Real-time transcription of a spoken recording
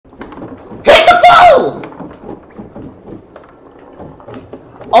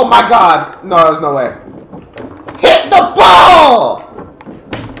Oh my god! No, there's no way. Hit the ball!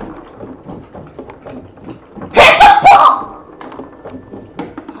 Hit the ball!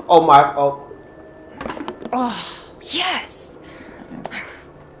 Oh my, oh. Oh, yes!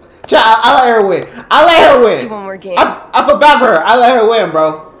 I let her win. I let her win. Do one more game. I feel bad for her. I let her win,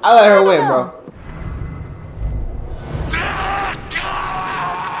 bro. I let her win, bro.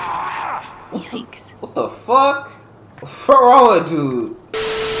 Yikes. What the fuck? What's wrong with dude?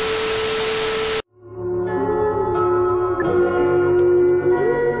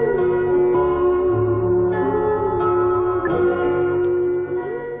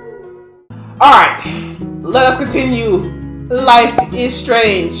 Alright, let us continue. Life is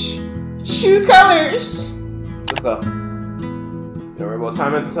strange. Shoe colors. Let's go. No remote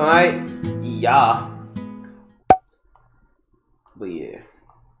time tonight? Yeah. But yeah.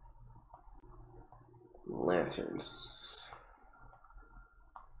 Lanterns.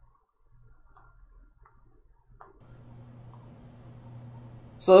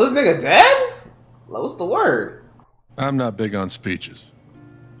 So this nigga dead? What's the word? I'm not big on speeches.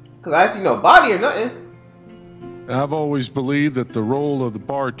 Cause I see no body or nothing. I've always believed that the role of the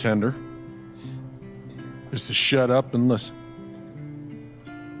bartender is to shut up and listen.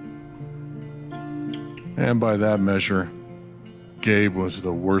 And by that measure, Gabe was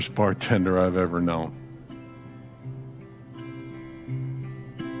the worst bartender I've ever known.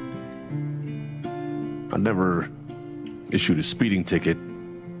 I never issued a speeding ticket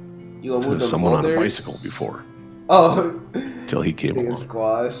to someone on a bicycle before. Oh, till he came along.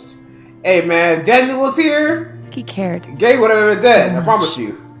 Squashed. Hey man, Daniel was here. He cared. Gabe would have been dead. I promise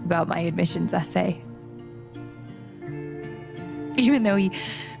you. About my admissions essay. Even though he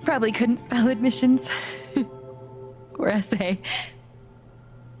probably couldn't spell admissions or essay.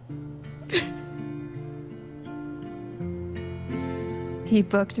 He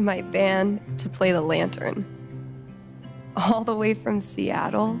booked my band to play the lantern. All the way from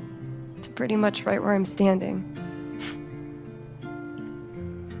Seattle to pretty much right where I'm standing.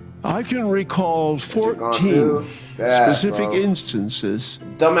 I can recall 14 specific instances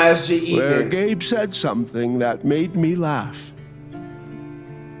Dumbass G. where Ethan. Gabe said something that made me laugh.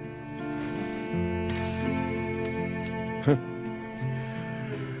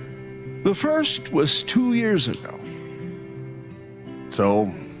 The first was 2 years ago.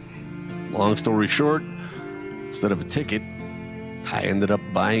 So, long story short, instead of a ticket, I ended up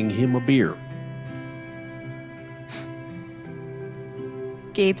buying him a beer.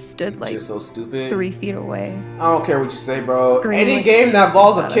 Gabe stood like so stupid. 3 feet away. I don't care what you say, bro. Any game that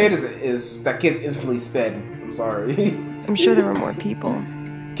involves a kid is that kid's instantly sped. I'm sorry. I'm sure there were more people.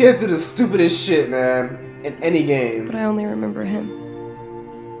 Kids do the stupidest shit, man. In any game. But I only remember him.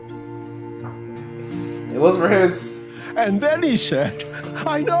 It was for his. And then he said,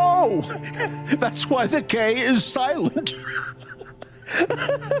 I know! That's why the K is silent.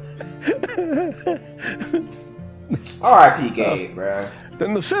 R.I.P. Gabe, bruh.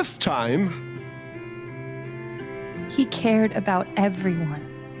 Then the fifth time... He cared about everyone.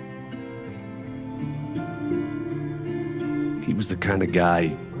 He was the kind of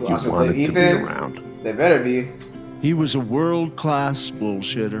guy you Awesome. wanted to be Ethan? around. They better be. He was a world-class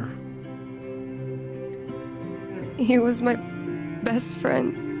bullshitter. He was my best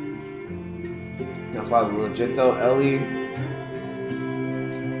friend. That's why I was legit though, Ellie.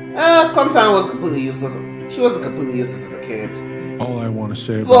 Clementine was completely useless. She wasn't completely useless as a kid. All I want to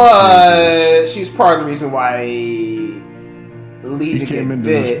say about But she's part of the reason why Lee he came into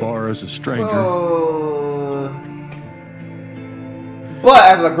this bar as a stranger. So... But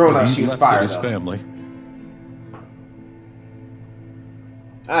as a grown-up, she was fired his though. family.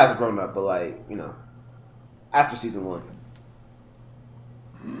 Not as a grown-up, but like, you know, after season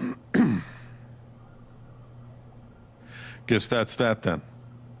 1. Guess that's that then.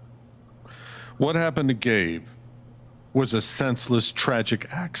 What happened to Gabe was a senseless, tragic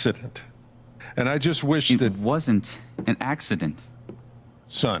accident. And I just wish that... It wasn't an accident.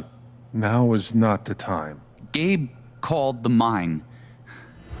 Son, now is not the time. Gabe called the mine.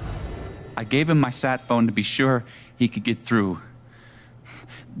 I gave him my sat phone to be sure he could get through.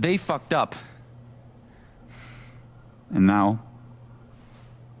 They fucked up. And now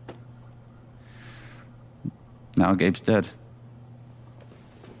Gabe's dead.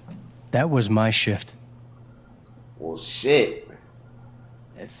 That was my shift. Well, shit.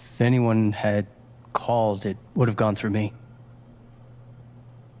 If anyone had called, it would have gone through me.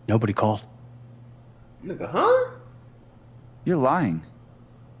 Nobody called. Nigga, huh? You're lying.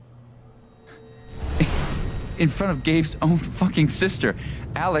 In front of Gabe's own fucking sister.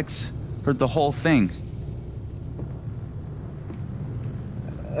 Alex heard the whole thing.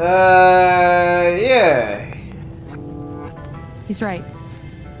 Yeah. He's right.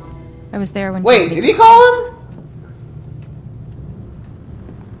 I was there when. Wait, did he call him?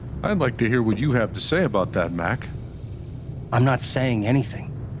 I'd like to hear what you have to say about that, Mac. I'm not saying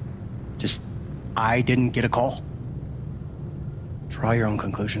anything. Just, I didn't get a call. Draw your own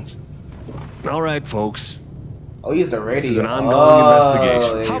conclusions. All right, folks. Oh, he's the radio. This is an ongoing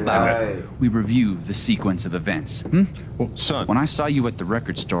investigation. How about we review the sequence of events? Well, son. When I saw you at the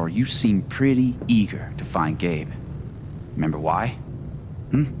record store, you seemed pretty eager to find Gabe. Remember why?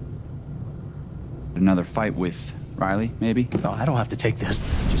 Another fight with Riley, maybe? No, I don't have to take this.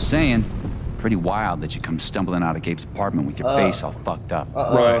 Just saying. Pretty wild that you come stumbling out of Gabe's apartment with your face all fucked up.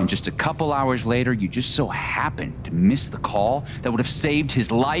 Right. And just a couple hours later, you just so happened to miss the call that would have saved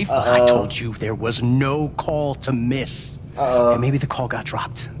his life. I told you there was no call to miss. And maybe the call got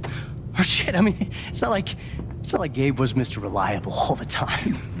dropped. Or shit, I mean, it's not like Gabe was Mr. Reliable all the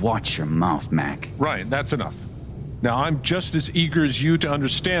time. Watch your mouth, Mac. Right, that's enough. Now, I'm just as eager as you to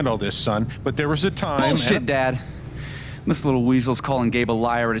understand all this, son, but there was a time... Bullshit, Dad. This little weasel's calling Gabe a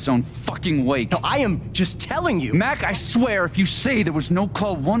liar at his own fucking wake. No, I am just telling you. Mac, I swear, if you say there was no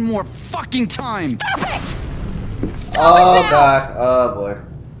call one more fucking time... Stop it! Oh, God. Oh, boy.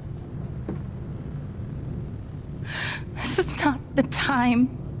 This is not the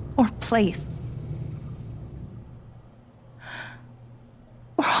time or place.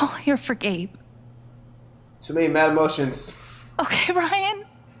 We're all here for Gabe. Too many mad emotions. Okay, Ryan?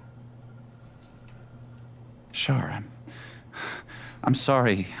 Sure, I'm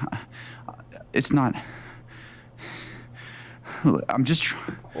sorry. It's not... I'm just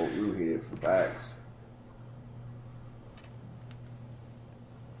trying... Oh, Rue here for facts.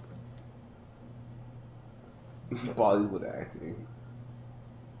 Bollywood acting.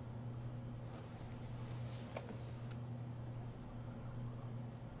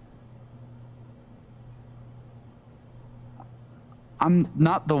 I'm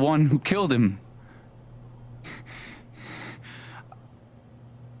not the one who killed him.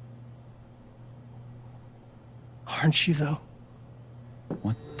 Aren't you, though?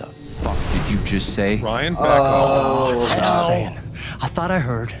 What the fuck did you just say? Ryan, back off. Oh, I'm just God. saying. I thought I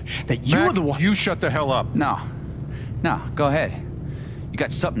heard that you Mac, were the one. you shut the hell up. No, go ahead. You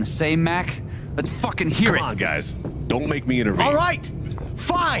got something to say, Mac? Let's fucking hear Come it. on, guys. Don't make me intervene. All right,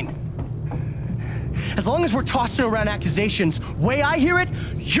 fine. As long as we're tossing around accusations, way I hear it,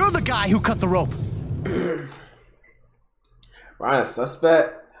 you're the guy who cut the rope. Ryan, a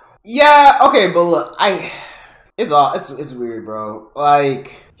suspect? Yeah, okay, but look, it's weird, bro.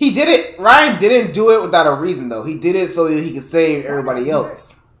 Like, he did it. Ryan didn't do it without a reason, though. He did it so that he could save everybody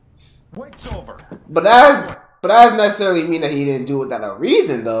else. Wait's over. But that doesn't necessarily mean that he didn't do it without a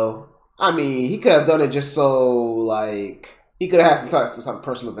reason, though. I mean, he could have done it just so, like, he could have had some type of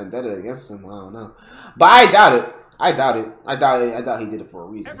personal vendetta against him. I don't know, but I doubt it. I doubt he did it for a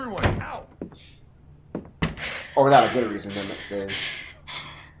reason, Everyone, out. or without a good reason. Then let's say.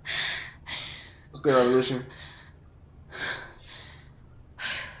 What's good, Revolution?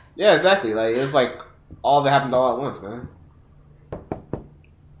 Yeah, exactly. Like, it's like all that happened all at once, man.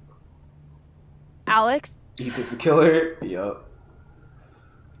 Alex? Ethan's the killer. Yup.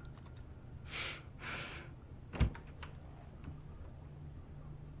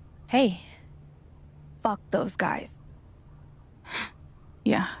 Hey. Fuck those guys.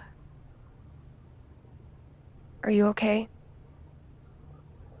 Yeah. Are you okay?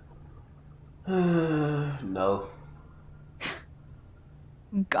 No.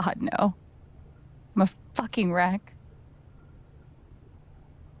 God, no. I'm a fucking wreck.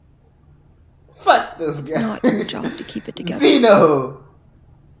 Fuck those guys. It's not your job to keep it together. Zeno.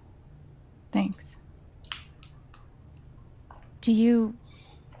 Thanks. Do you,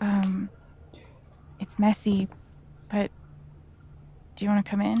 it's messy, but do you want to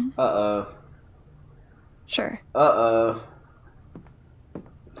come in? Sure.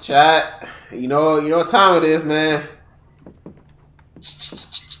 Chat. You know what time it is, man.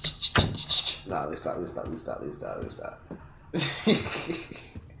 Nah, let's stop.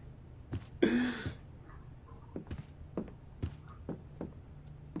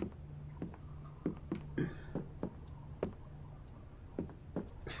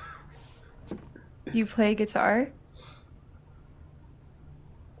 You play guitar?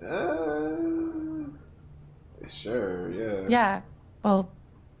 Sure, yeah. Yeah, well,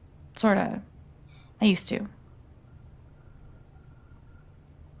 sorta. I used to.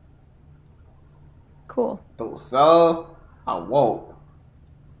 Cool. So, I won't.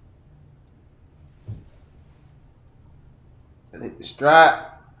 I think the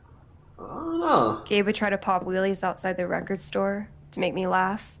strap. I don't know. Gabe would try to pop wheelies outside the record store, to make me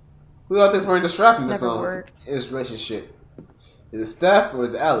laugh. Who else is wearing the strap in this Never song? worked. In this relationship. Is it Steph or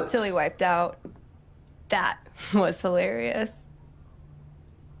is it Alex? Till he wiped out. That was hilarious.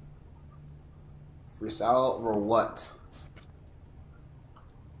 Freestyle or what?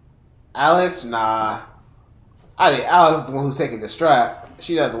 Alex? Nah. I think Alex is the one who's taking the strap.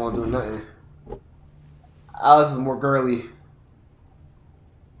 She doesn't want to do nothing. Alex is more girly.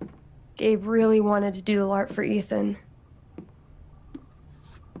 Gabe really wanted to do the LARP for Ethan.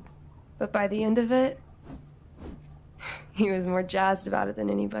 But by the end of it, he was more jazzed about it than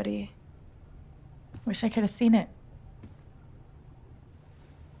anybody. Wish I could have seen it.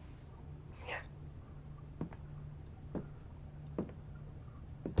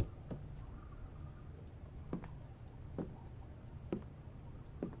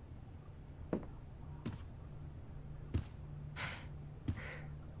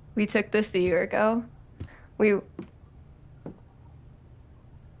 We took this a year ago.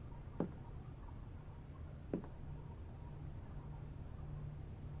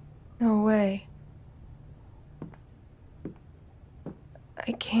 No way.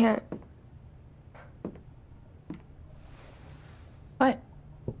 I can't. What?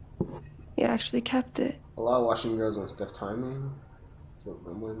 He actually kept it. A lot of watching girls on Steph timing. So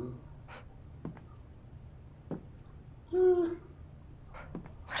I'm with me.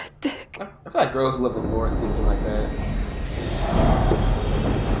 What a dick. I feel like girls live with more than anything like that.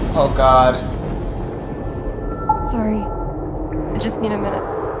 Oh God. Sorry. I just need a minute.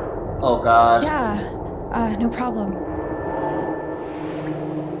 Oh God. Yeah, no problem.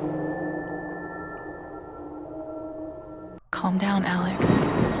 Calm down, Alex.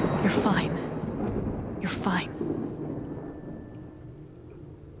 You're fine. You're fine.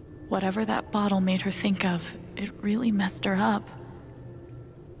 Whatever that bottle made her think of, it really messed her up.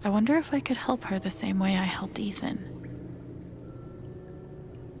 I wonder if I could help her the same way I helped Ethan.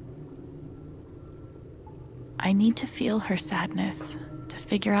 I need to feel her sadness to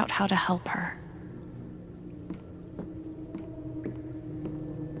figure out how to help her.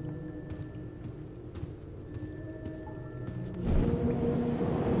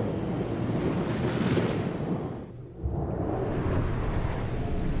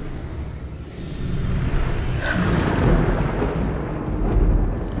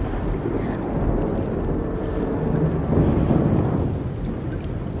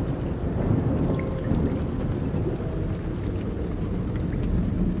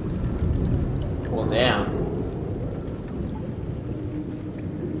 Well, damn.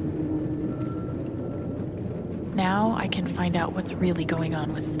 Now I can find out what's really going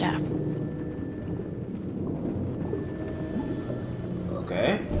on with Steph.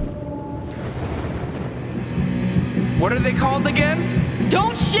 Okay. What are they called again?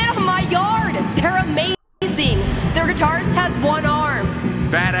 Don't shit on my yard! They're amazing! Their guitarist has one arm.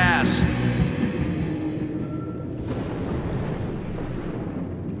 Badass.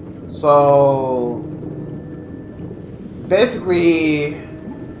 So basically,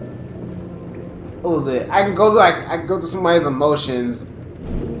 what was it? I can go through somebody's emotions,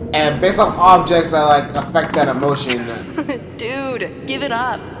 and based on objects that like affect that emotion, Dude, give it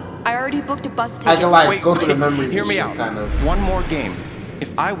up. I already booked a bus ticket. I can like Wait, go through the memories. Hear and me shit, out. kind of. One more game.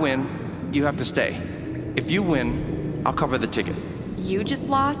 If I win, you have to stay. If you win, I'll cover the ticket. You just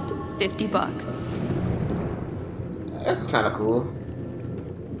lost $50. This is kind of cool.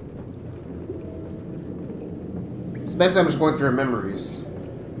 So basically, I'm just going through her memories.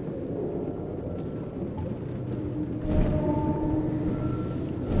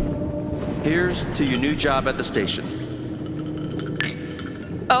 Here's to your new job at the station.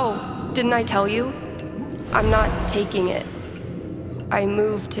 Oh, didn't I tell you? I'm not taking it. I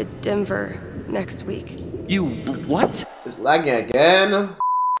move to Denver next week. You what? It's lagging again.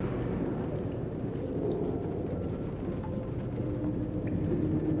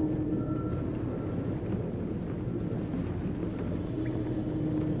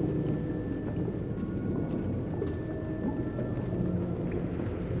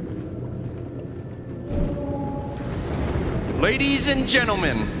 Ladies and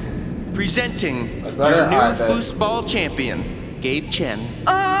gentlemen, presenting That's better? your new Alright, bet. foosball champion, Gabe Chen.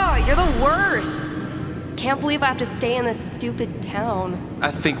 Oh, you're the worst! Can't believe I have to stay in this stupid town.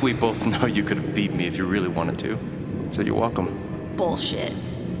 I think we both know you could have beat me if you really wanted to. So you're welcome. Bullshit.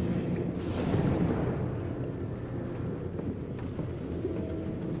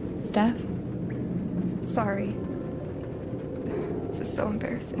 Steph? Sorry. This is so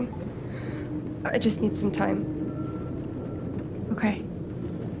embarrassing. I just need some time. Okay.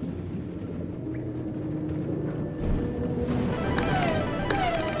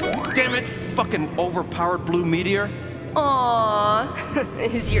 Damn it, fucking overpowered blue meteor. Aww.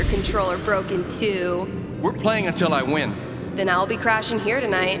 Is your controller broken too? We're playing until I win. Then I'll be crashing here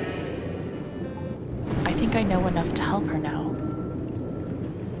tonight. I think I know enough to help her now.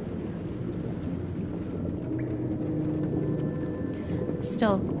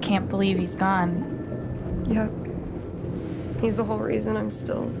 Still can't believe he's gone. Yep. He's the whole reason I'm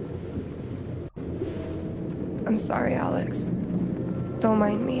still... I'm sorry, Alex. Don't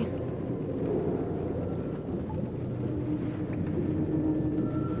mind me.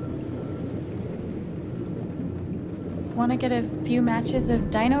 Want to get a few matches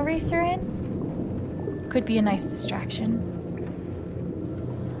of Dino Racer in? Could be a nice distraction.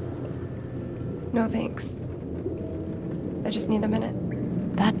 No thanks. I just need a minute.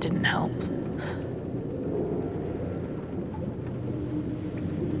 That didn't help.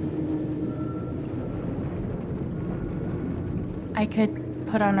 I could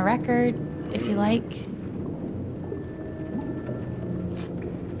put on a record, if you like.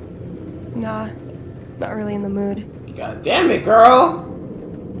 Nah, not really in the mood. God damn it, girl!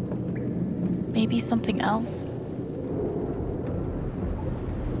 Maybe something else?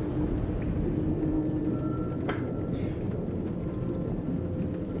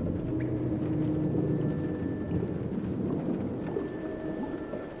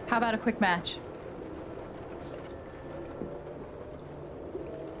 How about a quick match?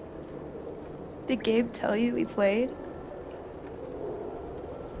 Did Gabe tell you we played?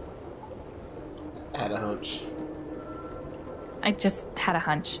 I had a hunch. I just had a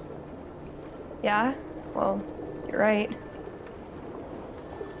hunch. Yeah? Well, you're right.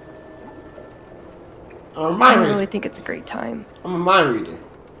 I'm a I mind don't reader. really think it's a great time. I'm a mind reader.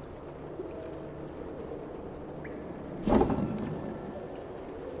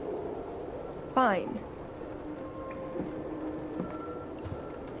 Fine.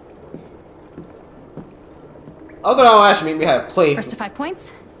 Although don't actually make me have to play. First to 5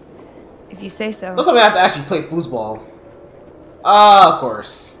 points? If you say so. Don't tell me I have to actually play foosball. Ah, of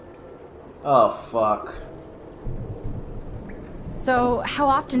course. Oh, fuck. So, how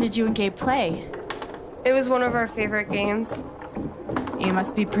often did you and Gabe play? It was one of our favorite games. You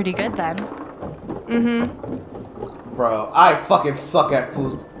must be pretty good then. Mm-hmm. Bro, I fucking suck at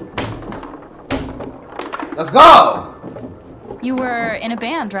foosball. Let's go! You were in a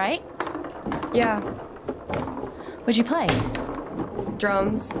band, right? Yeah. What'd you play?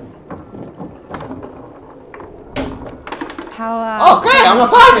 Drums. How, Okay, I'm on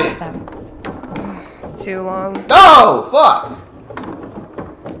timing! Too long. No! Fuck!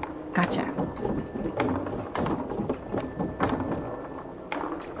 Gotcha.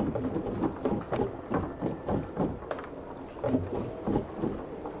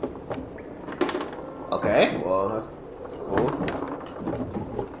 Okay, well, that's cool.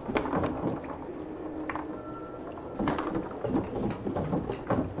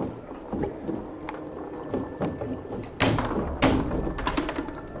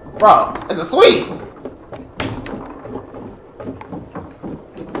 Bro, it's a sweet!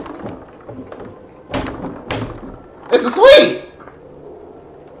 It's a sweet!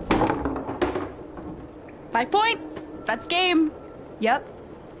 5 points! That's game! Yep.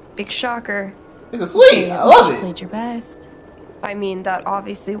 Big shocker. It's a sweet! I love You it! played your best. I mean, that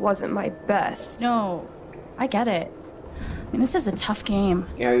obviously wasn't my best. No, I get it. I mean, this is a tough game.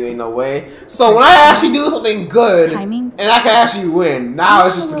 Yeah, you ain't no way. So when I actually do something good, Timing. and I can actually win, now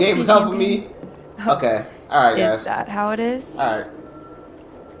it's just the game is helping champion. me? Okay. Alright, guys. Is that how it is? Alright.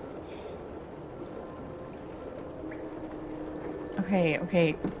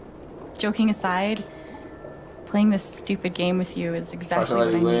 Okay. Joking aside, playing this stupid game with you is exactly what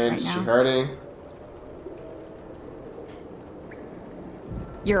I need right She now. hurting.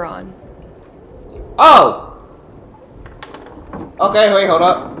 You're on. Oh! Okay, wait, hold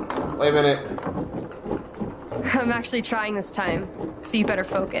up. Wait a minute. I'm actually trying this time, so you better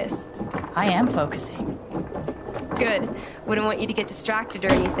focus. I am focusing. Good. Wouldn't want you to get distracted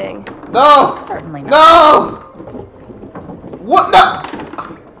or anything. No! Certainly not. No! What? No!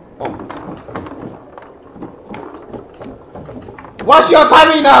 Oh. Why is she on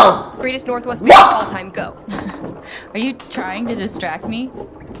timing now? Greatest Northwest band What? of all time, go. Are you trying to distract me?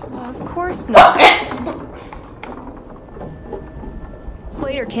 Of course not.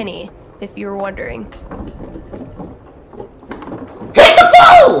 Slater Kinney, if you were wondering. Hit the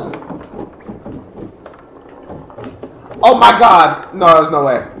ball! Oh my god. No, there's no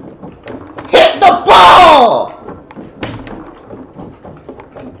way. Hit the ball!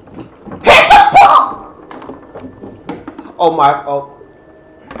 Hit the ball! Oh my, oh.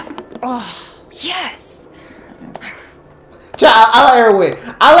 Oh, yes! I let her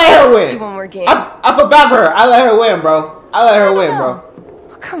win. I let her win. Do one more game. I feel bad for her. I let her win, bro. I let her win, bro.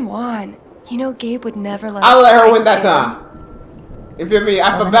 Oh, come on. You know Gabe would never let. I let her win that time. You feel me?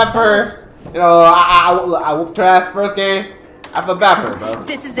 I feel bad for her. You know, I whooped her ass first game. I feel bad for her, bro.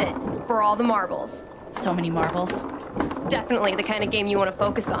 This is it for all the marbles. So many marbles. Definitely the kind of game you want to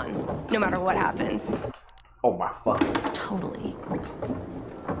focus on, no matter what happens. Oh my fucking. Totally.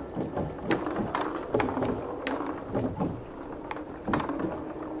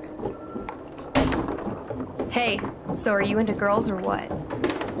 Hey, so are you into girls or what?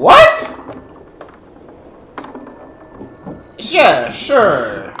 What? Yeah,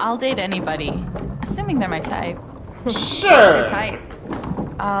 sure. I'll date anybody, assuming they're my type. What's Sure. your type?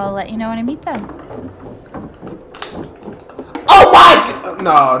 I'll let you know when I meet them. Oh my!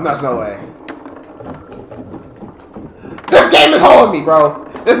 No, there's no way. This game is holding me, bro.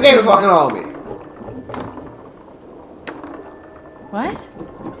 This game is fucking holding me. What?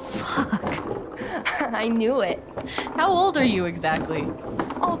 Fuck. I knew it. How old are you exactly?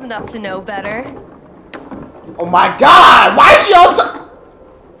 Old enough to know better. Oh my god! Why is she on top?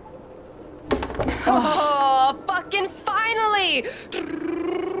 Oh, fucking finally! The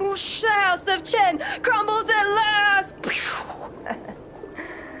House of Chen crumbles at last!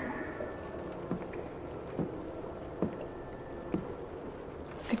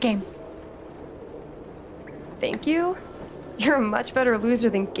 Good game. Thank you. You're a much better loser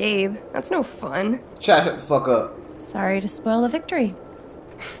than Gabe. That's no fun. Shut the fuck up. Sorry to spoil the victory.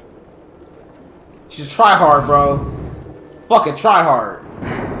 She's try hard, bro. Fucking try hard.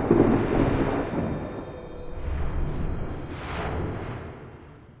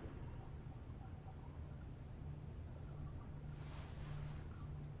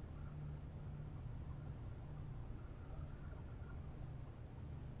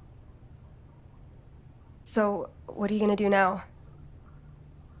 So, what are you gonna do now?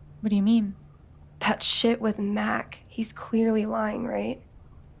 What do you mean? That shit with Mac. He's clearly lying, right?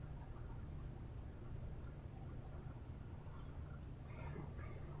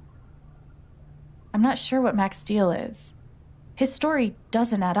 I'm not sure what Mac's deal is. His story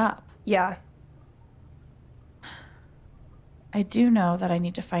doesn't add up. Yeah. I do know that I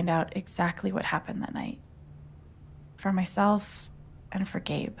need to find out exactly what happened that night. For myself and for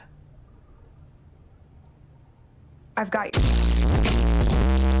Gabe. I've got you.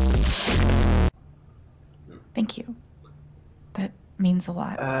 Thank you. That means a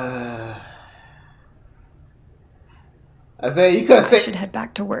lot. I say you could I say should head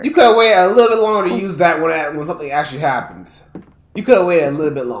back to work. you could wait a little bit longer to use that when something actually happens. You could have waited a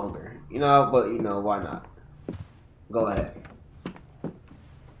little bit longer, you know. But you know why not? Go ahead.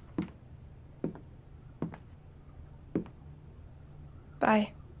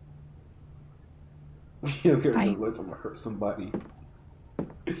 Bye. You don't get Bye. to let someone hurt somebody.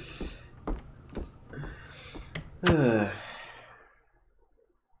 I'm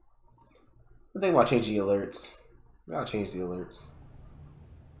thinking about changing the alerts. I'll change the alerts.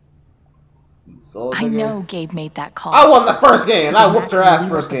 I know Gabe made that call. I won the first game, and I Did whooped her Mac ass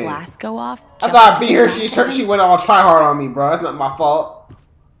really first let the game. blast go off I just thought I to beat get her. back She went all try hard on me, bro. That's not my fault.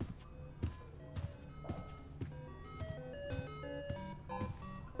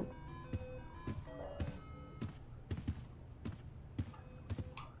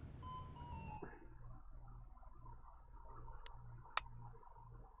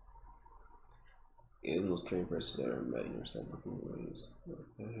 It was carrying versus there and met yourself looking ways.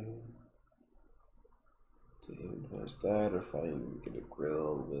 Okay. To him advance that or fighting get a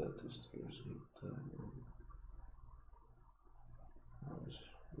grill with the stairs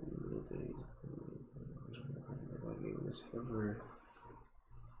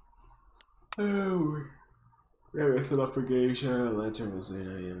oh, yeah, I set up for Geisha. Lantern was 8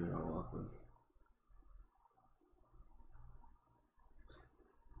 a.m. You're welcome.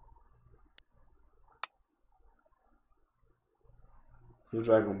 Steel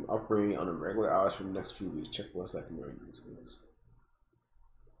Dragon operating on a regular hours for the next few weeks. Check what's like more news.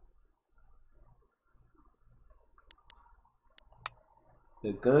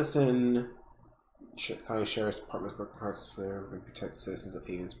 The Gunnison County Sheriff's Department's working hard to serve and protect the citizens of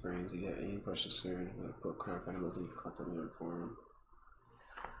Haven Springs. If you have any questions concerning the crime families, you can contact me on the forum.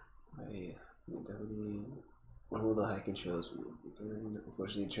 I definitely one of the hiking trails.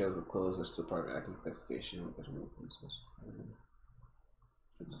 Unfortunately, trails were closed. There's still part of active investigation.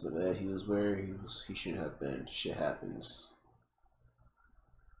 This is the man he was where he should have been. Shit happens.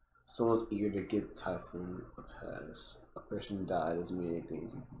 Someone's eager to give Typhoon a pass. A person died doesn't mean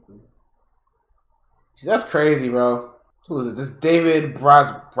anything. See, that's crazy, bro. Who is it? This David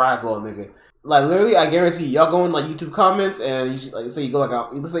Braswell nigga. Like literally, I guarantee you, y'all go in like YouTube comments and you see, like say you go like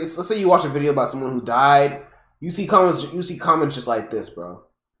out, let's say you watch a video about someone who died. You see comments just like this, bro.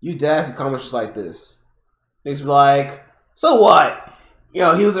 You dead see comments just like this. Niggas be like, so what? You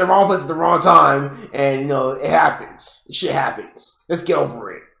know, he was in the wrong place at the wrong time, and you know it happens. Shit happens. Let's get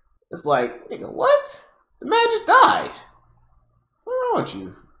over it. It's like, nigga, what? The man just died. What's wrong with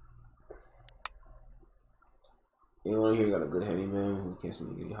you? Anyone here got a good handyman who can't seem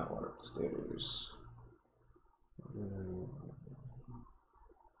to get you hot water up the stairs?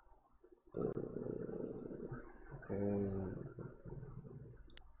 Okay.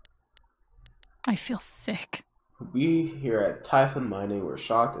 I feel sick. We here at Typhon Mining were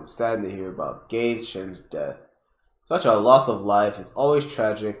shocked and saddened to hear about Gabe Shen's death. Such a loss of life is always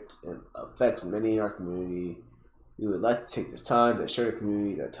tragic and affects many in our community. We would like to take this time to assure the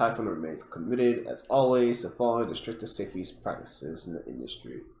community that Typhon remains committed, as always, to following the strictest safety practices in the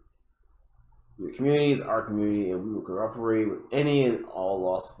industry. The community is our community, and we will cooperate with any and all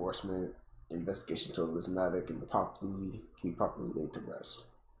law enforcement investigations until this matter can be properly laid to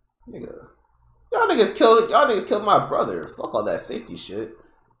rest. Nigga. Y'all niggas killed my brother. Fuck all that safety shit.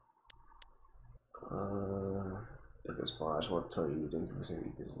 If it's fine, I just want to tell you, thank you for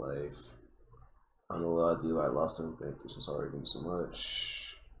saving his life. I don't know what I do, I lost him. Thank you, so sorry, thank you so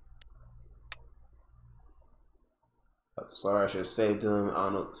much. I'm sorry, I should have saved him. I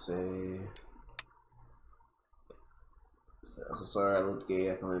don't know what to say. I'm so sorry, I looked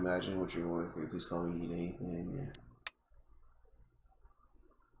gay. I can only imagine what you're going through. Please call me if you need anything. Yeah.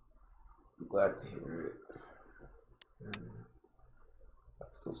 I'm glad to hear it.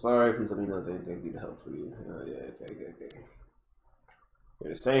 I'm so sorry, please let me know if there's anything I can help for you. Yeah, okay. You're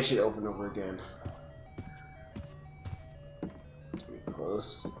the same shit over and over again. Get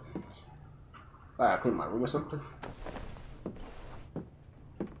close. I clean my room or something.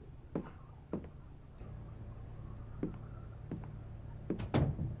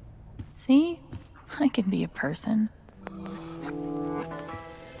 See? I can be a person.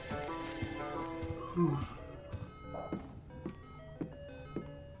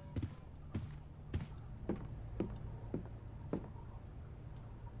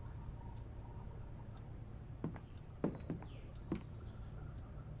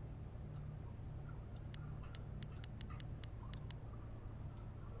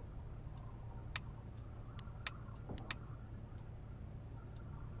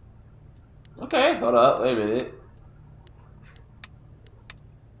 Okay, hold up, wait a minute.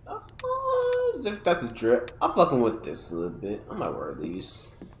 As if that's a drip. I'm fucking with this a little bit. I might wear these.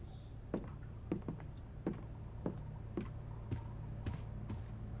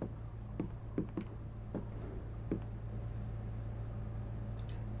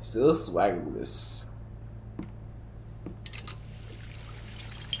 Still swaggerless.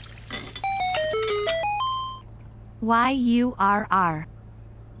 YURR.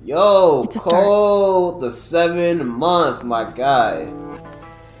 Yo, Cole, the 7 months, my guy.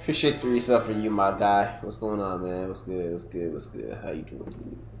 Appreciate the resub for you, my guy. What's going on, man? What's good? How you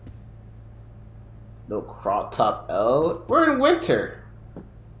doing? No crop top L. We're in winter.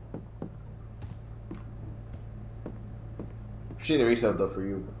 Appreciate the resub though for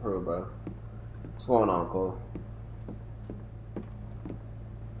you, bro. What's going on, Cole?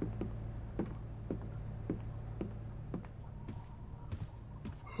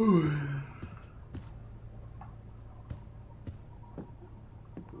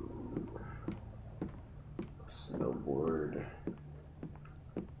 Snowboard.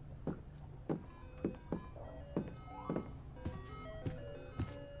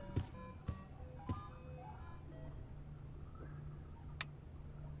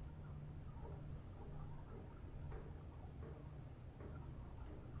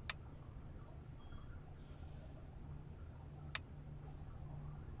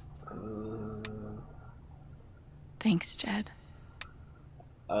 Thanks, Jed.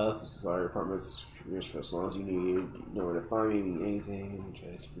 Sorry, apartments for as long as you need. You know where to find me, need anything.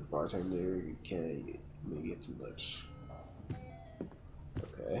 Just be bartender. You can't maybe get too much.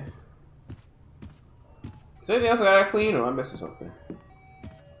 Okay. Is there anything else I gotta clean, or am I missing something?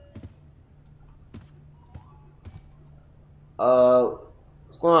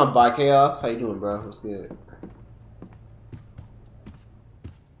 What's going on, By Chaos? How you doing, bro? What's good?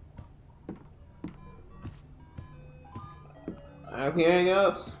 Anything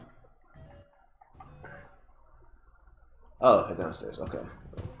else? Oh, head downstairs. Okay.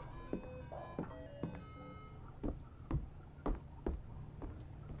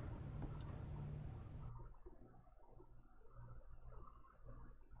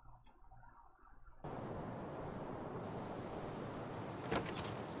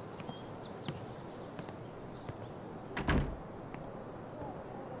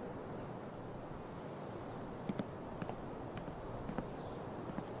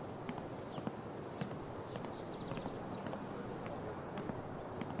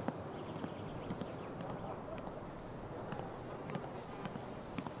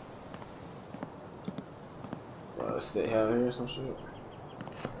 to sit here or some shit.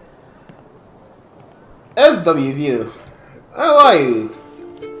 SW View. I don't lie to you.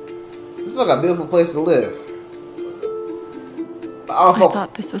 This is like a beautiful place to live. I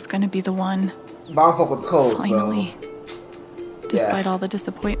thought this was going to be the one. But I don't fuck with the cold, finally. So. Despite all the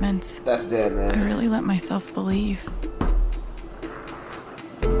disappointments. That's dead, man. I really let myself believe.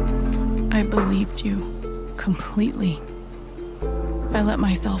 I believed you completely. I let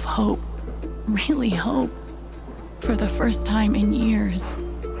myself hope, really hope, for the first time in years.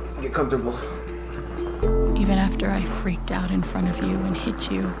 Get comfortable. Even after I freaked out in front of you and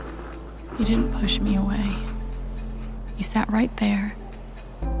hit you, you didn't push me away. You sat right there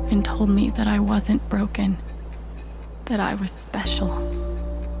and told me that I wasn't broken, that I was special,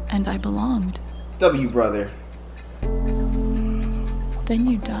 and I belonged. W, brother. Then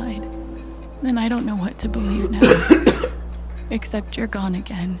you died. And I don't know what to believe now. Except you're gone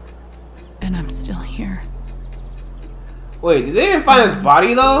again, and I'm still here. Wait, did they even find his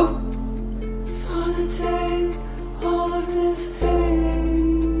body though?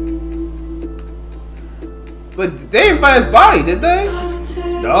 But they didn't find his body, did they?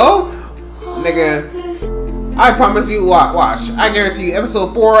 No? Nigga, I promise you, watch. I guarantee you,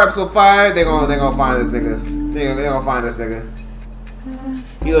 episode 4, episode 5, they gonna find this niggas. They gonna find this nigga.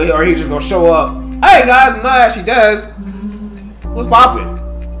 Or he just gonna show up. Hey guys, I'm not actually dead. What's poppin'?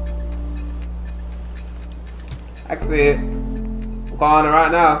 I can see it. I'm calling it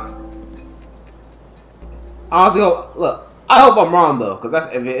right now. Honestly, look. I hope I'm wrong though, because that's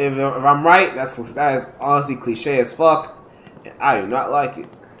if I'm right, that is honestly cliche as fuck, and I do not like it.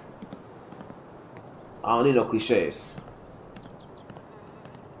 I don't need no cliches.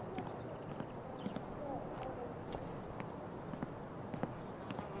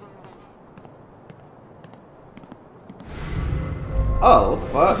 Oh, what the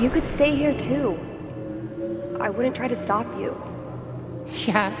fuck? You could stay here too. I wouldn't try to stop you.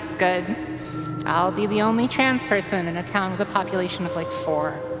 Yeah, good. I'll be the only trans person in a town with a population of like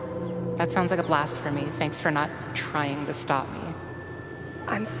 4. That sounds like a blast for me. Thanks for not trying to stop me.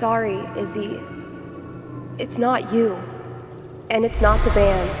 I'm sorry, Izzy. It's not you. And it's not the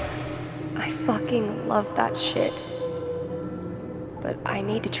band. I fucking love that shit. But I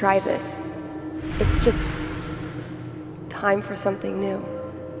need to try this. It's just time for something new.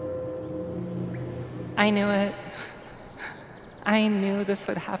 I knew it. I knew this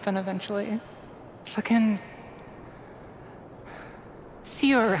would happen eventually. Fucking see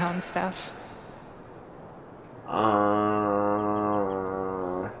you around, Steph.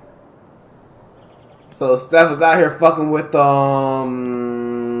 So Steph is out here fucking with he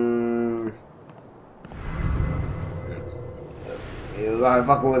was out here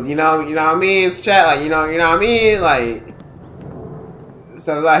fucking with you know what I mean? It's chat like you know what I mean? Like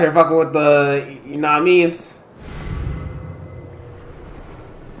Steph is out here fucking with the you know what I mean?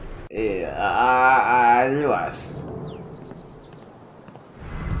 Yeah, I realize.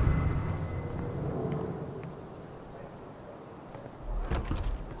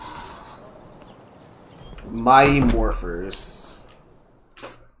 Mighty Morphers.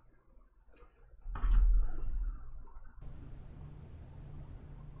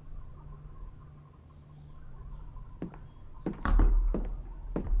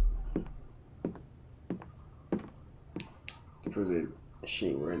 She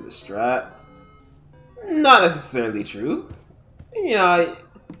ain't wearing the strap. Not necessarily true. You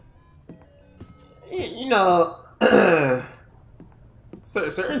know,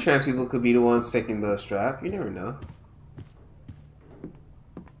 certain trans people could be the ones taking the strap. You never know.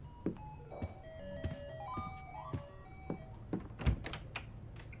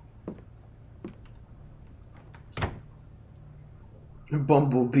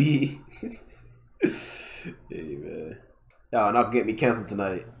 Bumblebee. Hey, man. Y'all not get me canceled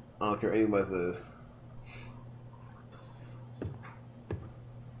tonight. I don't care what anybody says.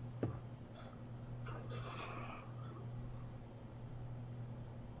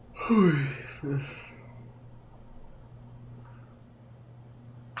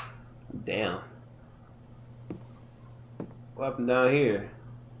 Damn. What happened down here?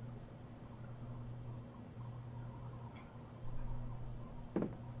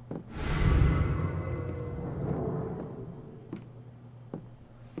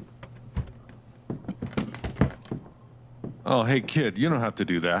 Oh, hey kid, you don't have to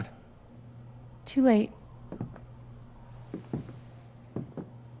do that. Too late.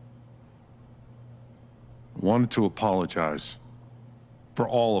 Wanted to apologize. For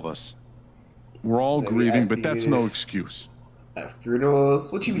all of us. We're all grieving, but that's no excuse. At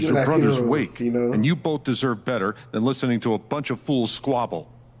funerals? What you It was doing your at brother's funerals, wake, you know? and you both deserve better than listening to a bunch of fools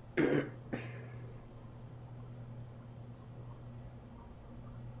squabble.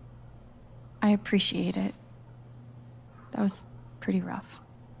 I appreciate it. That was pretty rough.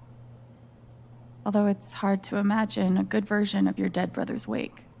 Although it's hard to imagine a good version of your dead brother's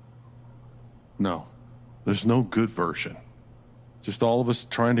wake. No, there's no good version. Just all of us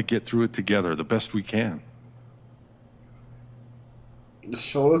trying to get through it together the best we can.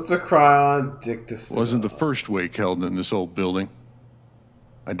 Shoulders to cry on, dick to sit Wasn't on. the first wake held in this old building.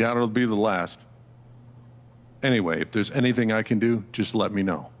 I doubt it'll be the last. Anyway, if there's anything I can do, just let me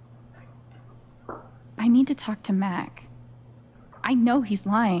know. I need to talk to Mac. I know he's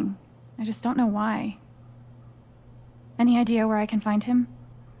lying. I just don't know why. Any idea where I can find him?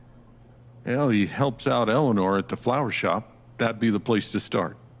 Well, he helps out Eleanor at the flower shop. That'd be the place to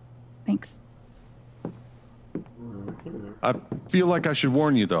start. Thanks. I feel like I should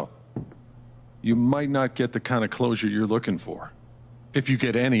warn you, though. You might not get the kind of closure you're looking for. If you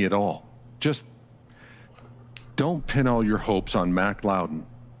get any at all. Just don't pin all your hopes on Mac Loudon.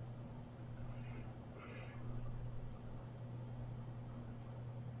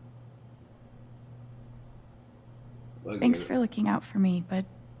 Thanks for looking out for me, but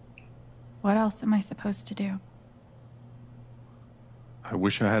what else am I supposed to do? I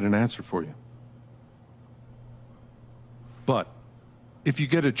wish I had an answer for you. But if you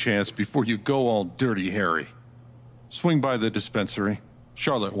get a chance before you go all Dirty Harry, swing by the dispensary.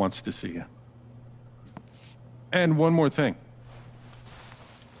 Charlotte wants to see you. And one more thing.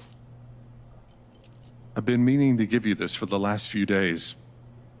 I've been meaning to give you this for the last few days,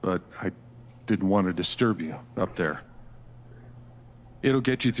 but I didn't want to disturb you up there. It'll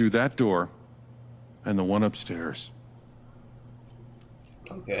get you through that door and the one upstairs.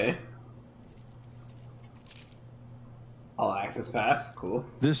 Okay. All access pass. Cool.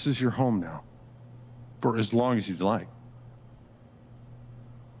 This is your home now. For as long as you'd like.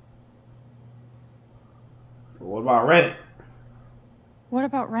 What about rent? What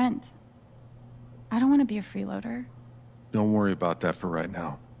about rent? I don't want to be a freeloader. Don't worry about that for right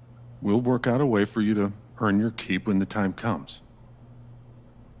now. We'll work out a way for you to earn your keep when the time comes.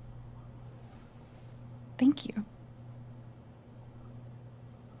 Thank you.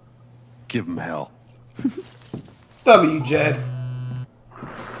 Give him hell. W, Jed.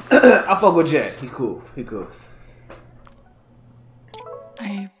 I fuck with Jed. He cool. He cool.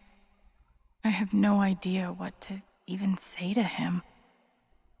 I have no idea what to even say to him.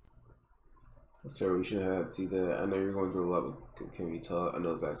 That's terrible. We should have see that. I know you're going through a lot. Can we talk? I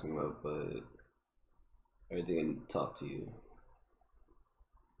know it's asking a lot, but everything I need to talk to you.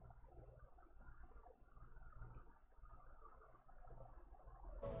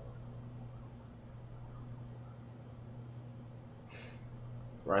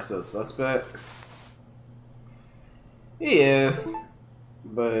 Right, so the suspect. He is,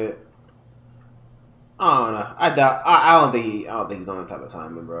 but I don't know. I doubt. I don't think he's on that type of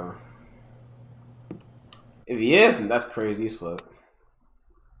timing, bro. If he is, then that's crazy as fuck.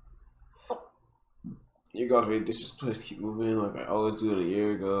 Your girl's really disrespectful. Keep moving like I always do. A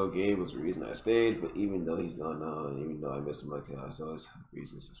year ago, Gabe was the reason I stayed. But even though he's gone now, and even though I miss him like I always have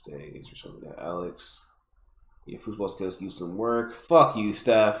reasons to stay. Thanks for showing me that, Alex. Your football skills use some work. Fuck you,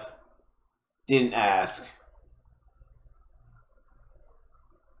 Steph. Didn't ask.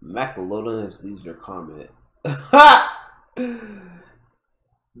 Mac Loda has leaves your comment. That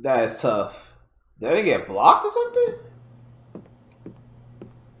is tough. Did I get blocked or something?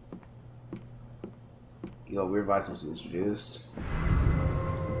 You know, weird vices introduced.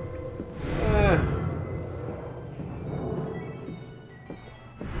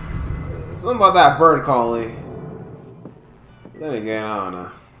 Something about that bird calling. Then again, I don't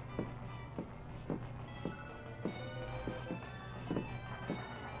know.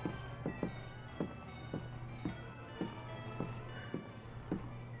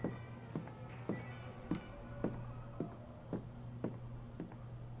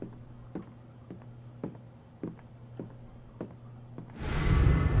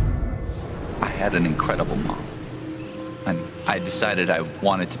 I had an incredible mom, and I decided I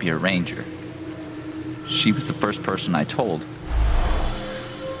wanted to be a ranger. She was the first person I told.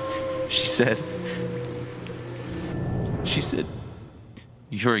 She said,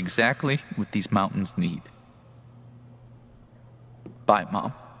 "You're exactly what these mountains need." Bye,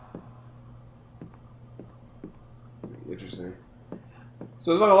 Mom. Interesting.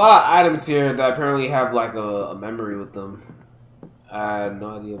 So there's like a lot of items here that apparently have like a memory with them. I had no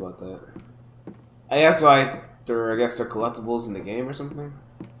idea about that. I guess like they're collectibles in the game or something.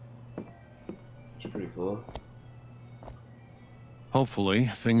 It's pretty cool. Hopefully,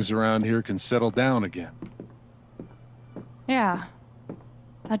 things around here can settle down again. Yeah,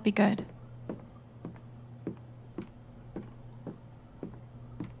 that'd be good.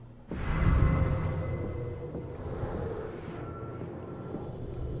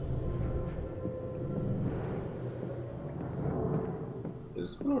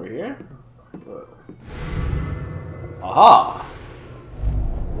 Is it over here? Aha!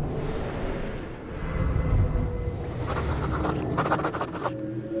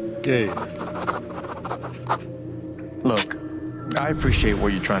 Gabe. Look, I appreciate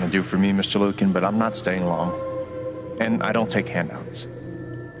what you're trying to do for me, Mr. Lucan, but I'm not staying long. And I don't take handouts.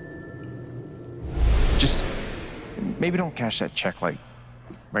 Just maybe don't cash that check, like,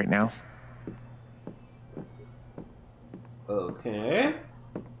 right now. Okay.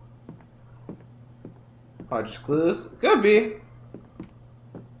 Partridge clues? Could be.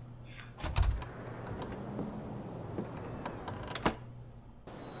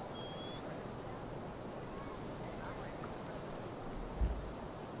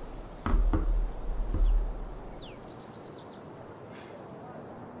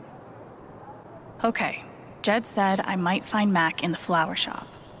 Okay, Jed said I might find Mac in the flower shop.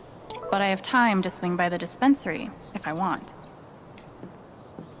 But I have time to swing by the dispensary if I want.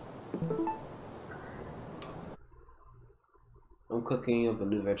 I'm cooking up a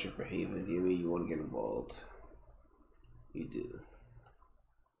new venture for Haven. Do you mean you want to get involved? You do.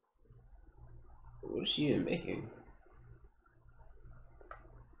 What is she even making?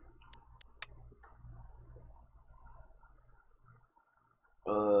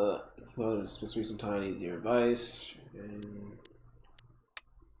 Well, it's supposed to be some time. I need your advice. And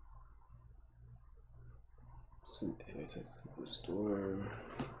some store.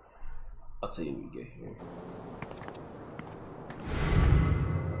 I'll tell you when we get here.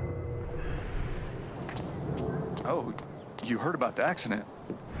 Oh, you heard about the accident?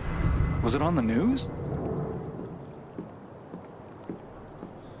 Was it on the news?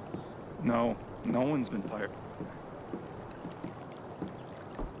 No, no one's been fired.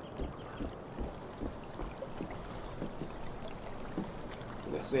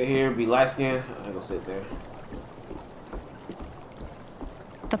 I'm gonna sit here, be light skinned. I'm gonna sit there.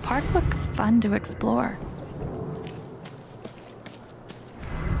 The park looks fun to explore.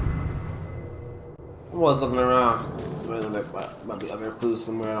 I was looking around. There might be other clues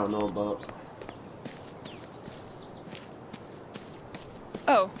somewhere I don't know about.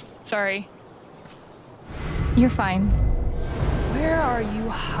 Oh, sorry. You're fine. Where are you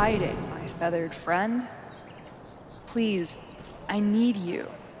hiding, my feathered friend? Please, I need you.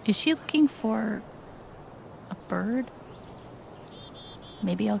 Is she looking for a bird?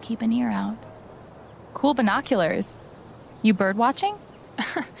 Maybe I'll keep an ear out. Cool binoculars. You bird watching?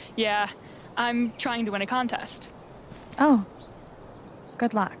 Yeah, I'm trying to win a contest. Oh,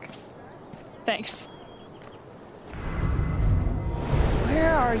 good luck. Thanks.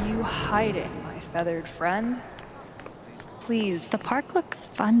 Where are you hiding, my feathered friend? Please. The park looks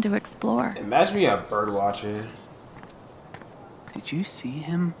fun to explore. Imagine me a bird watching. Did you see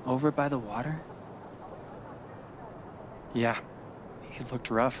him over by the water? Yeah, he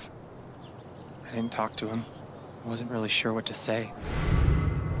looked rough. I didn't talk to him. I wasn't really sure what to say.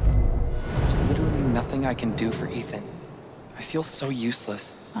 There's literally nothing I can do for Ethan. I feel so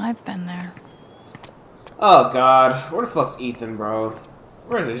useless. I've been there. Oh god, where the fuck's Ethan, bro?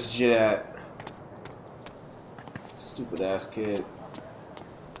 Where's this shit at? Stupid ass kid.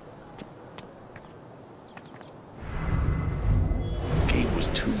 Gabe was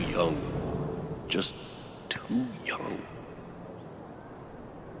too young. Just too young.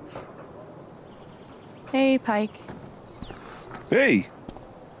 Hey, Pike. Hey!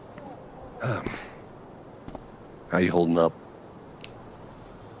 How you holding up?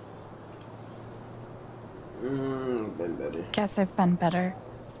 Been better. Guess I've been better.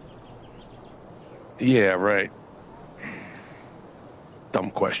 Yeah, right.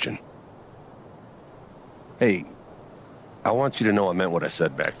 Dumb question. Hey, I want you to know I meant what I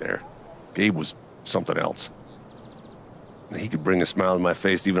said back there. Gabe was something else. He could bring a smile to my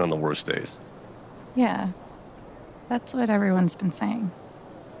face even on the worst days. Yeah, that's what everyone's been saying.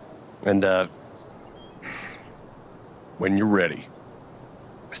 And, when you're ready,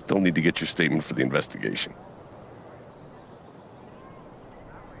 I still need to get your statement for the investigation.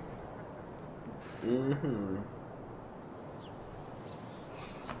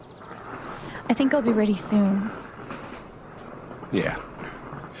 I think I'll be ready soon. Yeah.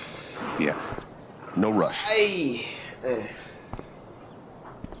 Yeah. No rush. Hey.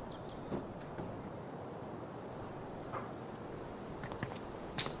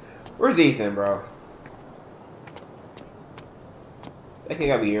 Where's Ethan, bro? That kid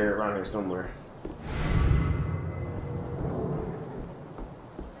gotta be here around here somewhere.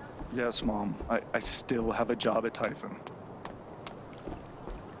 Yes, Mom. I still have a job at Typhon.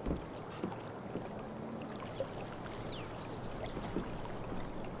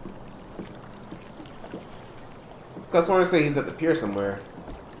 I just want to say he's at the pier somewhere.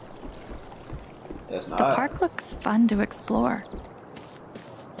 It's not. The park looks fun to explore.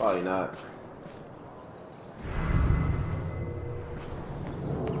 Probably not.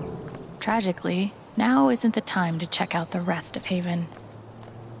 Tragically, now isn't the time to check out the rest of Haven.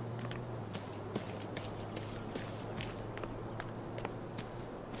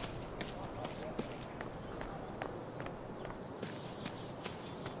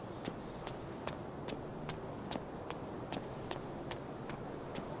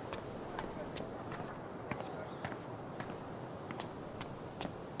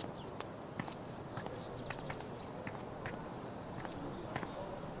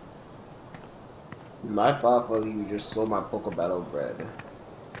 My fault for you just sold my Poke Battle bread.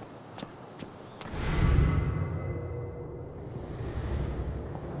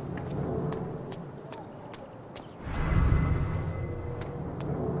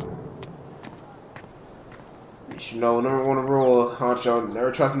 You should know, number one rule, Honcho,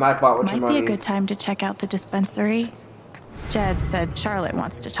 never trust Nightbot with your Might be money. a good time to check out the dispensary. Jed said Charlotte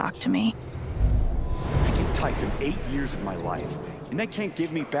wants to talk to me. I give Typhon 8 years of my life, and they can't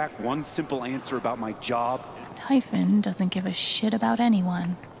give me back one simple answer about my job. Typhon doesn't give a shit about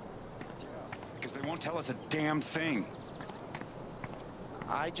anyone. Because they won't tell us a damn thing.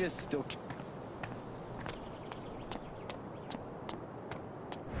 I just still can't.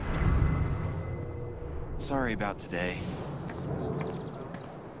 Sorry about today.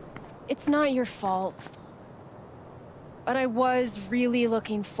 It's not your fault. But I was really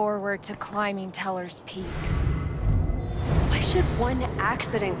looking forward to climbing Teller's Peak. Why should one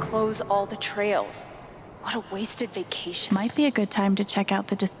accident close all the trails? What a wasted vacation. Might be a good time to check out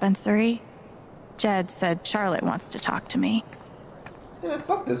the dispensary. Jed said Charlotte wants to talk to me. Yeah,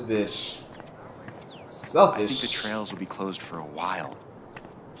 fuck this bitch. Selfish. I think the trails will be closed for a while.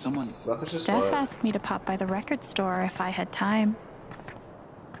 Someone... Selfish as Steph fuck. asked me to pop by the record store if I had time.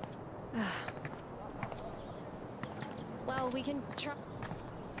 Well, we can try.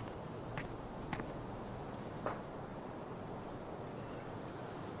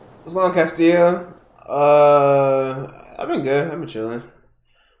 What's going on, Castillo? I've been good. I've been chilling.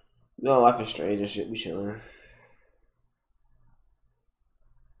 No, Life is Strange and shit. We chilling.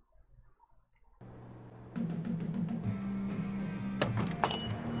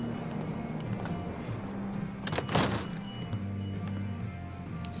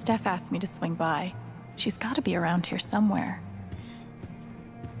 Steph asked me to swing by. She's got to be around here somewhere.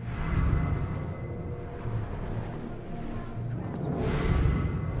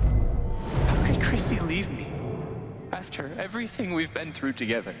 How could Chrissy leave me? After everything we've been through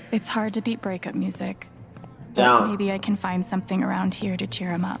together. It's hard to beat breakup music. Down. But maybe I can find something around here to cheer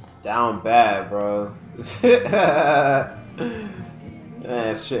him up. Down bad, bro.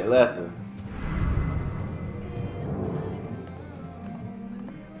 Man, shit left him.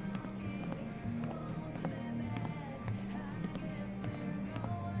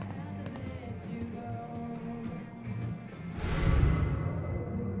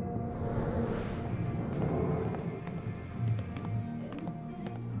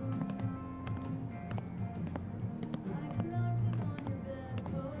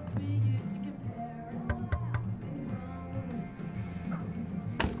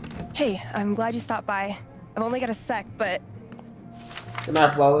 Hey, I'm glad you stopped by. I've only got a sec, but... Good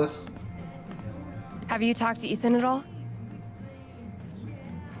night, Flawless. Have you talked to Ethan at all?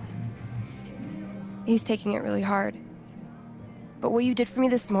 He's taking it really hard. But what you did for me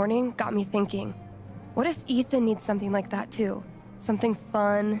this morning got me thinking. What if Ethan needs something like that too? Something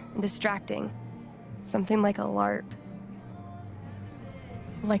fun and distracting. Something like a LARP.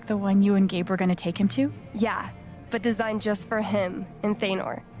 Like the one you and Gabe were gonna take him to? Yeah, but designed just for him and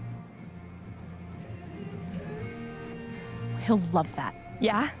Thanor. He'll love that.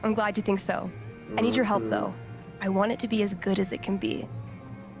 Yeah, I'm glad you think so. I need your help though. I want it to be as good as it can be.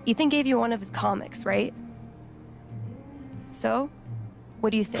 Ethan gave you one of his comics, right? So,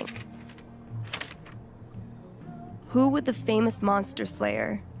 what do you think? Who would the famous monster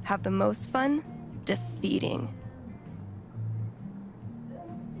slayer have the most fun defeating?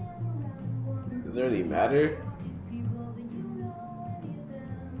 Does it really matter?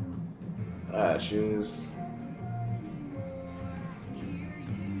 Choose.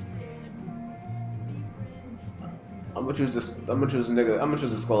 I'm gonna choose this. I'm gonna choose a nigga. I'm gonna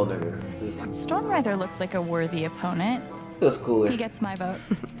choose a skull nigga. Stormrider looks like a worthy opponent. That's cooler. He gets my vote.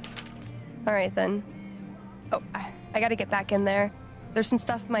 All right then. Oh, I gotta get back in there. There's some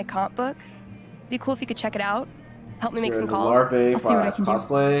stuff in my comp book. Be cool if you could check it out. Help me make some calls. LARPing, I'll see what I can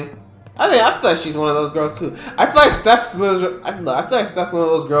cosplay. I feel like she's one of those girls too. I feel like Steph's. I feel like Steph's one of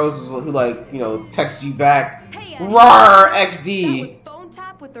those girls who, like, you know, texts you back. Hey, RAR XD.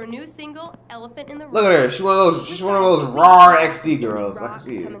 with their new single, Elephant in the Room. Look at her. She's one of those raw XD girls. I can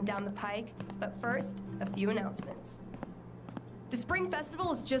see it. Coming down the pike, but first, a few announcements. The Spring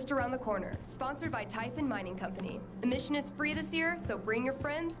Festival is just around the corner, sponsored by Typhon Mining Company. Admission is free this year, so bring your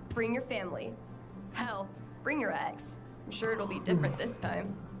friends, bring your family. Hell, bring your ex. I'm sure it'll be different this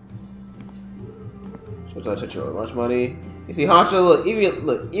time. She'll touch your lunch money. You see, Honcho,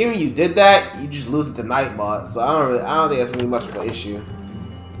 look, even you did that, you just lose it to Nightbot. So I don't think that's really much of an issue.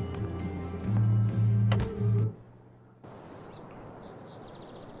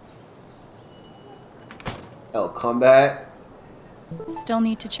 El Combat. Still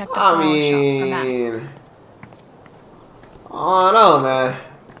need to check the flower shop for Matt. I don't know, man.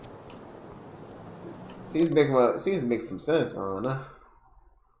 Seems to make some sense. I don't know.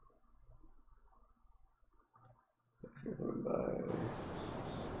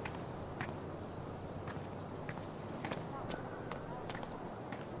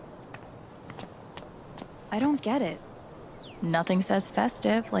 I don't get it. Nothing says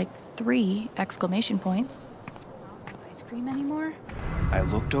festive like 3 exclamation points. Ice cream anymore? I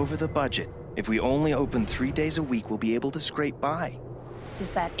looked over the budget. If we only open 3 days a week, we'll be able to scrape by.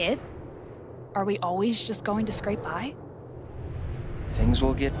 Is that it? Are we always just going to scrape by? Things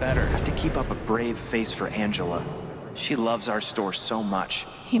will get better. Have to keep up a brave face for Angela. She loves our store so much.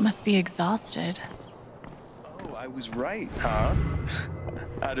 He must be exhausted. Oh, I was right, huh?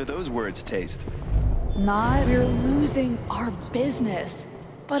 How do those words taste? Not we're losing our business.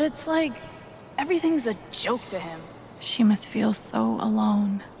 But it's like everything's a joke to him. She must feel so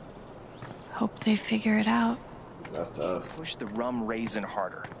alone. Hope they figure it out. That's tough. Push the rum raisin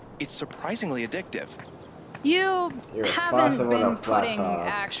harder. It's surprisingly addictive. You You're haven't 5'7" been on a flat putting top.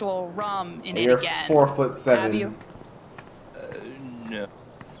 actual rum in it You're again. 4'7". Have you? No.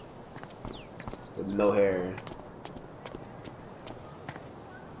 With no hair.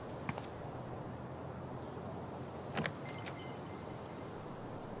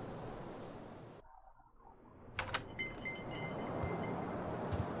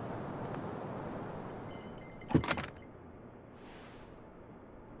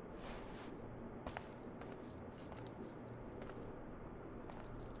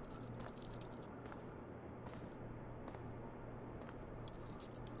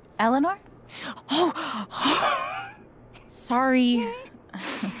 Eleanor? Oh! Sorry.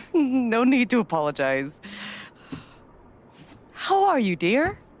 No need to apologize. How are you,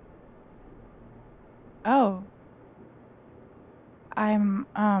 dear? Oh. I'm,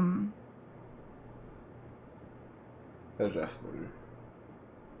 Adjusting.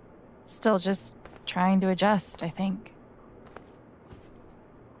 still just trying to adjust, I think.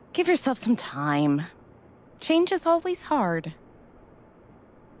 Give yourself some time. Change is always hard.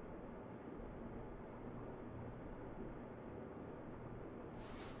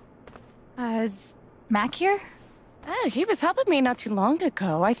 Is Mac here? Oh, he was helping me not too long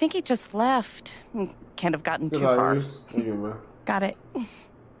ago. I think he just left. Can't have gotten too far. Got it.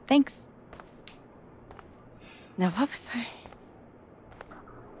 Thanks. Now, what was I?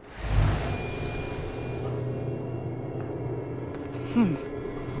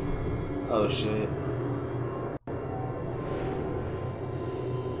 Oh shit.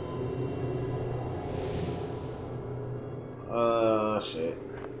 Shit.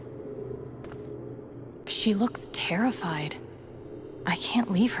 She looks terrified. I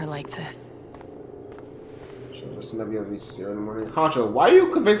can't leave her like this. She'll just never be able to be zero in the morning. Honcho, why are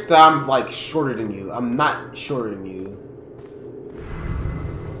you convinced that I'm like shorter than you? I'm not shorter than you.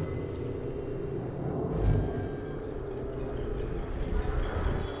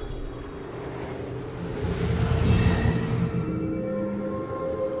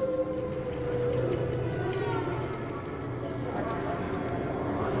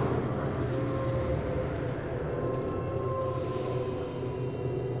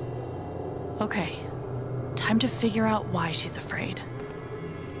 Okay. Time to figure out why she's afraid.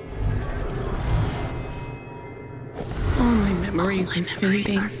 All my memories are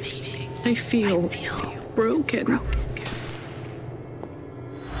fading. I feel broken.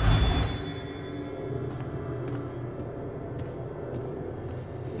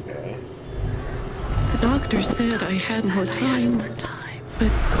 Okay. The doctor said I had more time, but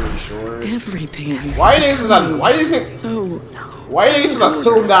sure? everything. Why do you just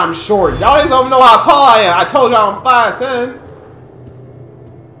assume that I'm short? Y'all just don't know how tall I am. I told y'all I'm 5'10".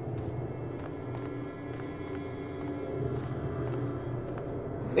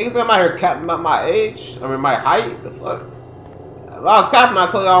 Niggas am out here capping up my age. I mean my height. The fuck? If I was capping, I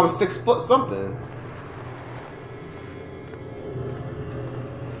told y'all I'm 6 foot something.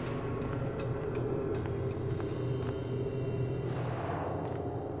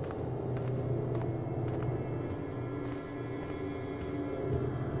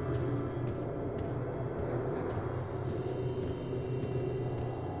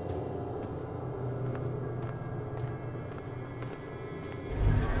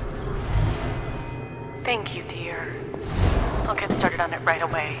 Thank you, dear. I'll get started on it right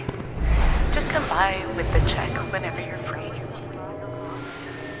away. Just come by with the check whenever you're free.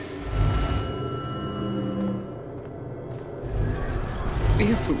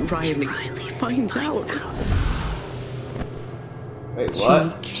 If Riley finds out. Wait,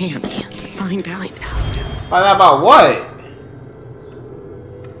 what? She can't find out. Find out about what?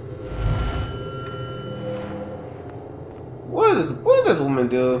 What did this woman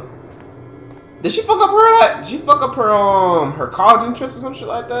do? Did she fuck up her college interest or some shit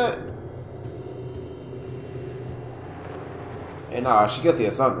like that? Hey, nah, she guilty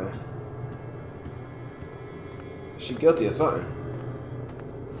of something. She guilty of something.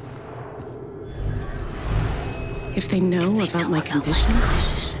 If they know about my condition,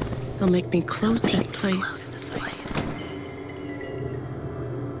 they'll make me close this place.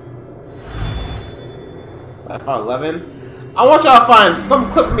 5'11"? I want y'all to find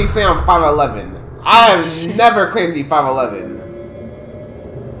some clip of me saying I'm 5'11". I have never claimed to be 5'11".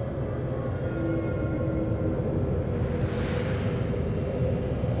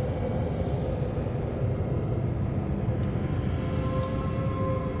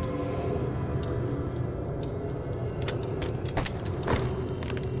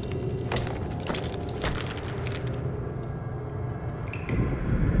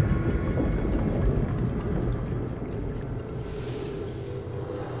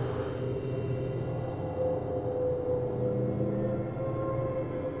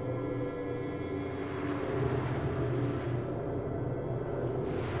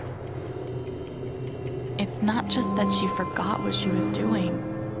 It's not just that she forgot what she was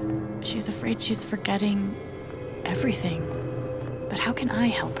doing. She's afraid she's forgetting everything. But how can I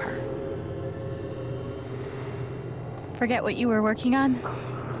help her? Forget what you were working on?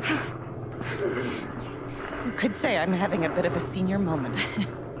 You could say I'm having a bit of a senior moment.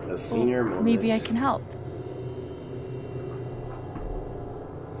 A senior moment. Maybe I can help.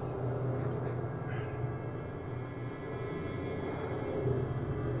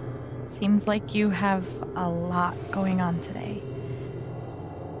 Seems like you have a lot going on today.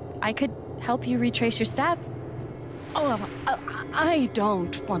 I could help you retrace your steps. Oh, I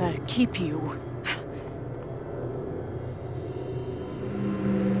don't want to keep you.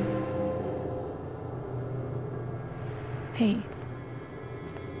 Hey.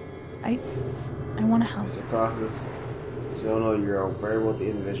 I want to help. Blackcrosses, so you don't know you're a very wealthy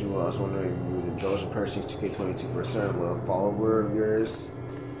individual. I was wondering if you would indulge in purchasing 2K22 for a certain loyal follower of yours.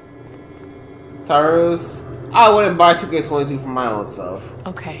 Taurus, I wouldn't buy 2K22 for my own self.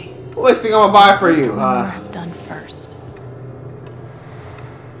 Okay. What makes you think I'm gonna buy for you, huh? What I've done first.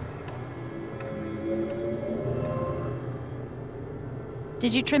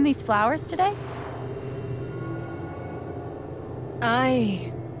 Did you trim these flowers today?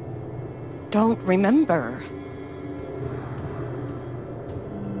 I don't remember.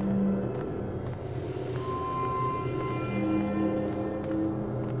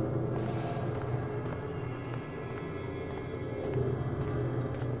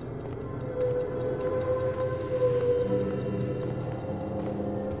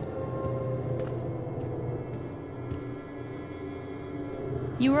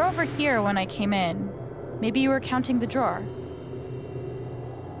 You were over here when I came in. Maybe you were counting the drawer.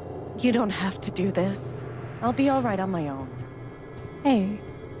 You don't have to do this. I'll be all right on my own. Hey,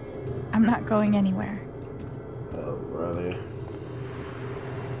 I'm not going anywhere. Oh, brother.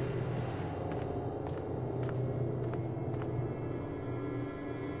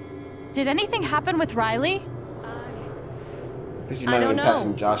 Did anything happen with Riley? Because you're not even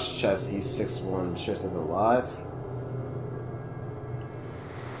passing Josh's chest. He's 6'1", sure says a lot.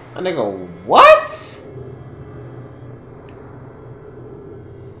 And they go, what?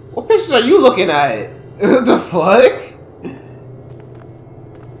 What pictures are you looking at? What the fuck?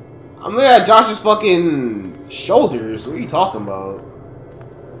 I'm looking at Josh's fucking shoulders. What are you talking about?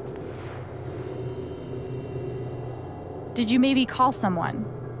 Did you maybe call someone?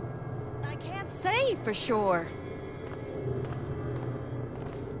 I can't say for sure.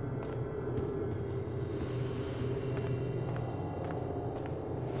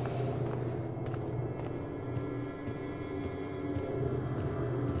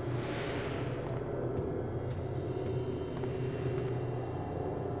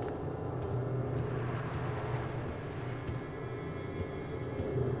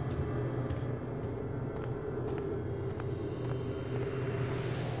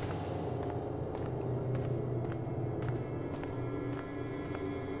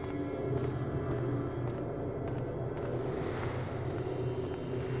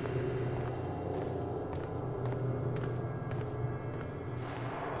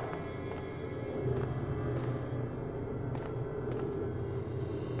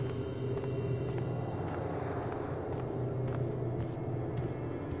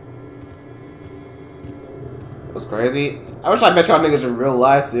 What's crazy? I wish I met y'all niggas in real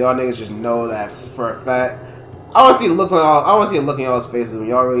life, so y'all niggas just know that for a fact. I want to see looks on y'all. I want to see a look in y'all's faces when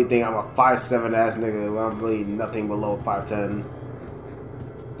y'all really think I'm a 5'7" ass nigga when I'm really nothing below 5'10".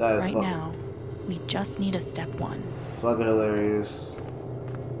 That is right now. We just need a step one. Fucking hilarious.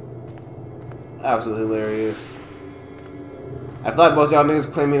 Absolutely hilarious. I feel like most of y'all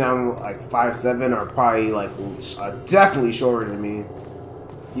niggas claiming I'm like 5'7" are probably like definitely shorter than me.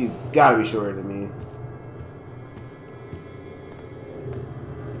 You gotta be shorter than me.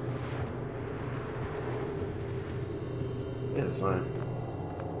 Yeah, it's fine.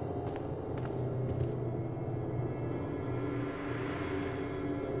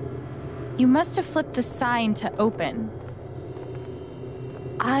 You must have flipped the sign to open.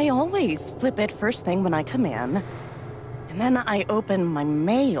 I always flip it first thing when I come in. And then I open my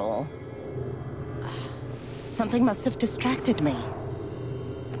mail. Something must have distracted me.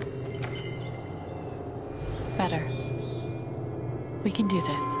 Better. We can do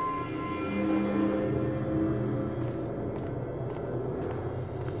this.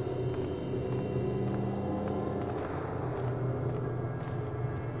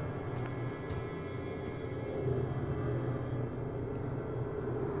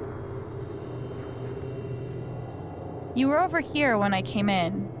 You were over here when I came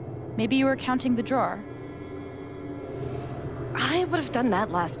in. Maybe you were counting the drawer. I would have done that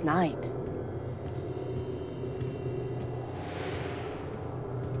last night.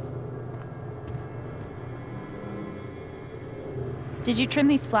 Did you trim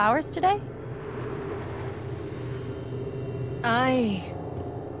these flowers today? I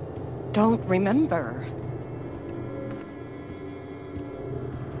don't remember.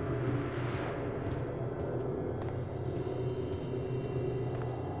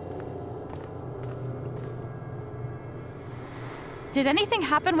 Did anything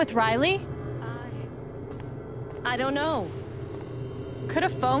happen with Riley? I don't know. Could a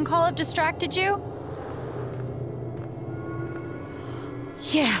phone call have distracted you?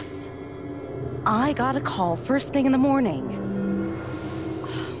 Yes. I got a call first thing in the morning.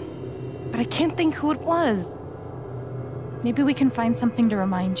 But I can't think who it was. Maybe we can find something to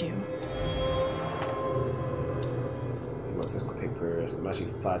remind you. My physical papers. I'm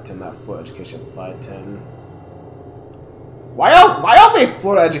actually 5'10", not full education. 5'10". Why y'all say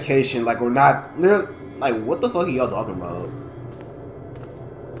Florida education like we're not? Like, what the fuck are y'all talking about?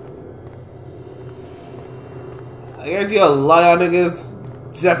 I guarantee a lot of y'all niggas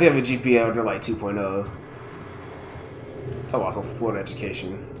definitely have a GPA under like 2.0. Talk about some Florida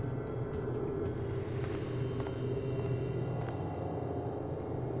education.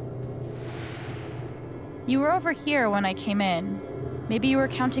 You were over here when I came in. Maybe you were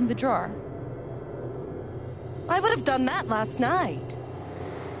counting the drawer. I would have done that last night.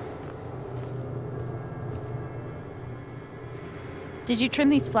 Did you trim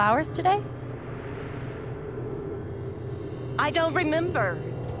these flowers today? I don't remember.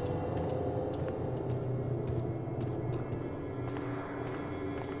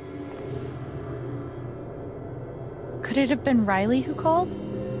 Could it have been Riley who called?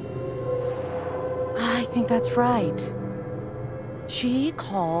 I think that's right. She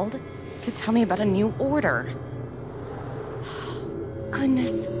called to tell me about a new order.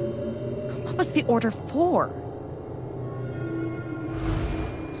 Goodness. What was the order for?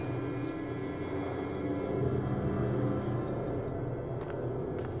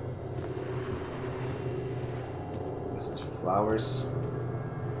 This is for flowers.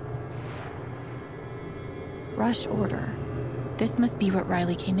 Rush order. This must be what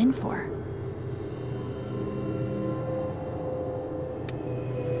Riley came in for.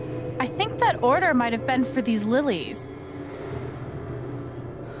 I think that order might have been for these lilies.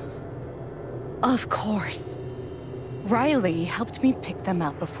 Of course. Riley helped me pick them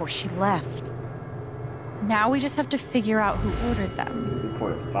out before she left. Now we just have to figure out who ordered them.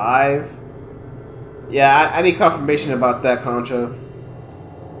 2.5? Yeah, I need confirmation about that, Contra.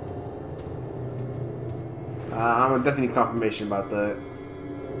 I'm gonna definitely need confirmation about that.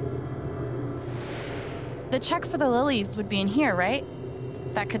 The check for the lilies would be in here, right?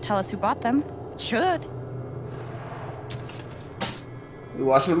 That could tell us who bought them. It should. We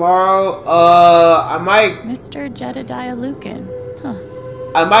watching tomorrow? I might... Mr. Jedediah Lucan. Huh.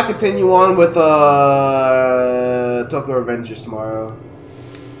 I might continue on with, Tokyo Revengers tomorrow.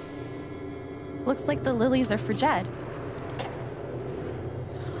 Looks like the lilies are for Jed.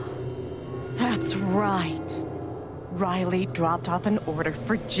 That's right. Riley dropped off an order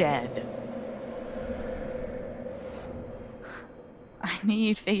for Jed. I knew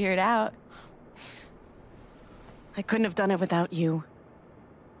you'd figure it out. I couldn't have done it without you.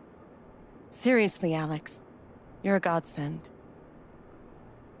 Seriously, Alex. You're a godsend.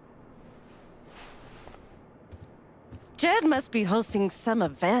 Jed must be hosting some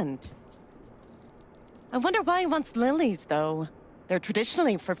event. I wonder why he wants lilies, though. They're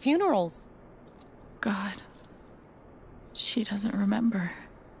traditionally for funerals. God. She doesn't remember.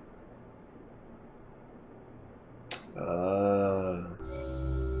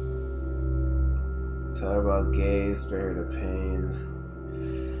 Tell her about Gabe, spare her the pain.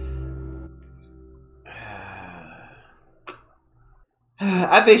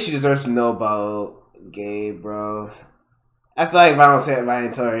 I think she deserves to know about Gabe, bro. I feel like if I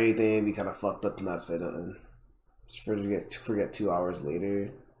didn't tell her anything, it'd be kind of fucked up to not say nothing. Just forget 2 hours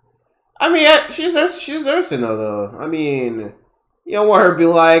later. I mean, she deserves to know, though. I mean, you don't want her to be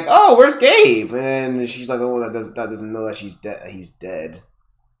like, "Oh, where's Gabe?" And she's like the one that doesn't know that he's dead.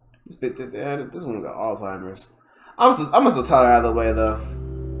 This one got Alzheimer's. I'm gonna still tell her out of the way,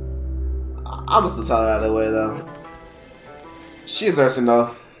 though. She deserves to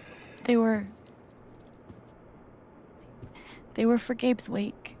know. They were for Gabe's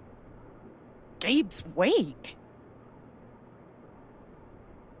wake. Gabe's wake?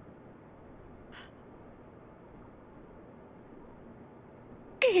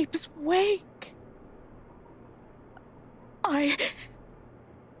 Gabe's wake. I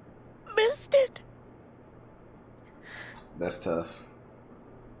missed it. That's tough.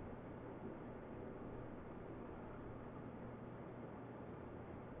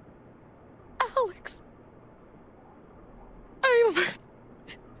 Alex.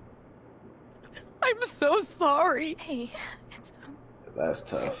 I'm so sorry. Hey, it's That's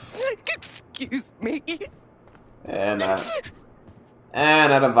tough. Excuse me. And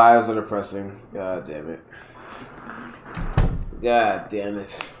now the vibes are depressing. God damn it. God damn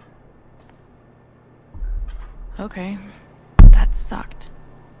it. okay. That sucked.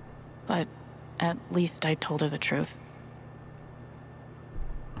 But at least I told her the truth.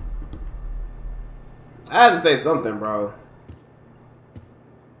 I had to say something, bro.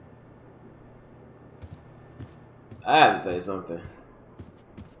 I had to say something.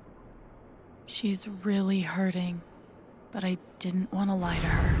 She's really hurting, but I didn't want to lie to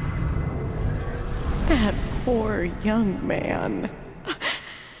her. That poor young man.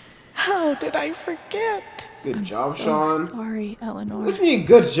 How did I forget? Good job, so Sean. Sorry, Eleanor. What do you mean,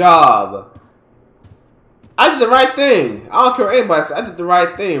 good job? I did the right thing. I don't care what anybody says. I did the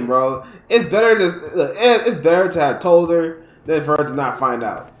right thing, bro. It's better to have told her than for her to not find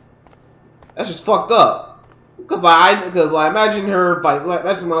out. That's just fucked up. Cause imagine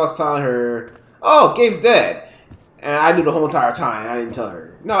someone else telling her, "Oh, Gabe's dead," and I knew the whole entire time. I didn't tell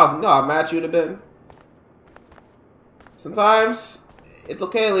her. No, how mad you would have been. Sometimes it's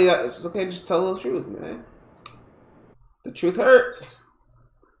okay, Leah. It's okay to just tell the truth, man. The truth hurts,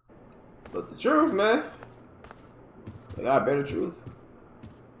 but the truth, man. They got a better truth.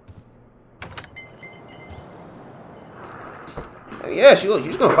 And yeah,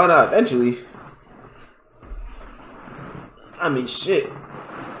 she's gonna find out eventually. I mean, shit.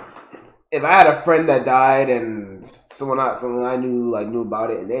 If I had a friend that died and someone I knew about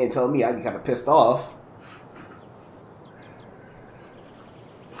it and they didn't tell me, I'd be kind of pissed off.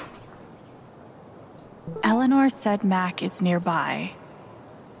 Eleanor said Mac is nearby.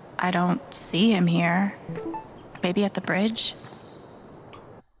 I don't see him here. Maybe at the bridge?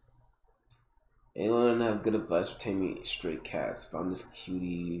 Anyone have good advice for taming stray cats? Found this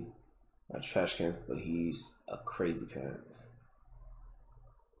cutie by trash cans, but he's a crazy pants.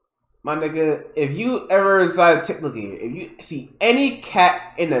 My nigga, if you ever decide to look here, if you see any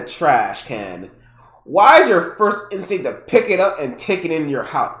cat in a trash can, why is your first instinct to pick it up and take it in your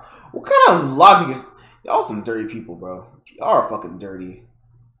house? What kind of logic is... Y'all some dirty people, bro. Y'all are fucking dirty.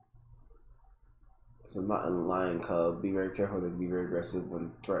 It's a mountain lion cub. Be very careful. They can be very aggressive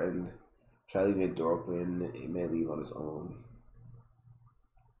when threatened. Try leaving the door open. It may leave on its own.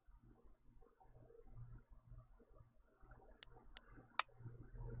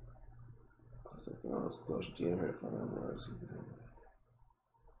 Let's push GM here to find out more.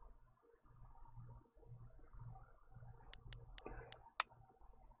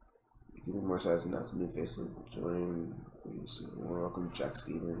 Giving more size and that's a new face of join. Welcome Jack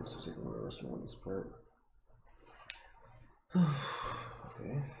Stevens who's taking the restaurant on this part.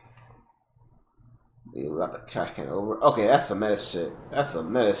 Okay. We got the trash can over. Okay, that's some meta shit. That's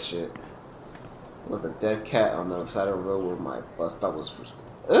some meta shit. Look, a dead cat on the other side of the road where my bus stop was for.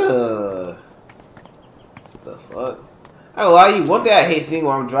 Ugh. What the fuck? I don't lie to you. One thing I hate seeing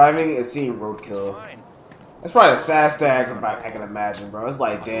while I'm driving is seeing roadkill. That's probably the saddest thing I can imagine, bro. It's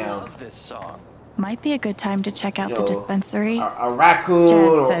like, damn. I love this song. Might be a good time to check out the dispensary. A raccoon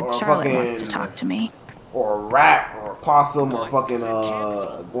Jed said or Charlotte fucking... wants to talk to me. or a rat or a possum or a fucking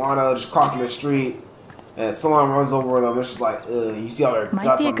iguana just crossing the street, and someone runs over them. It's just like, you see all their guts.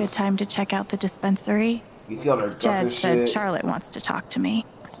 Might be a good time to check out the dispensary. You see all their guts Jed and said shit. Charlotte wants to talk to me.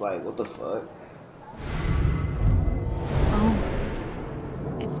 It's like, what the fuck?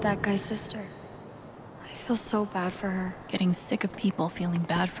 Oh, it's that guy's sister. I feel so bad for her. Getting sick of people feeling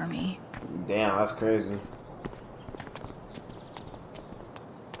bad for me. Damn, that's crazy.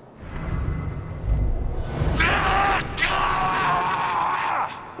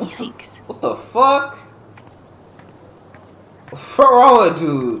 Yikes. What the fuck? What's wrong with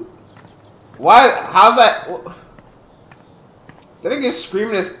dude? Why? How's that? Did he get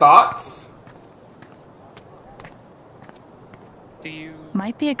screaming his thoughts?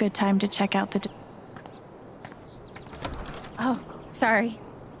 Might be a good time to check out the... Oh, sorry.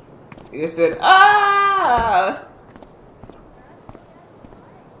 He said, ah!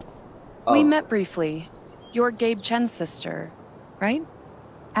 We met briefly. You're Gabe Chen's sister, right?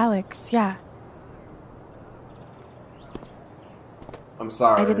 Alex, yeah. I'm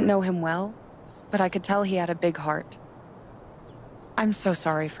sorry. I didn't know him well, but I could tell he had a big heart. I'm so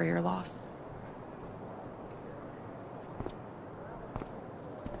sorry for your loss.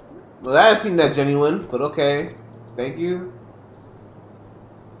 Well, that didn't seem that genuine, but okay. Thank you.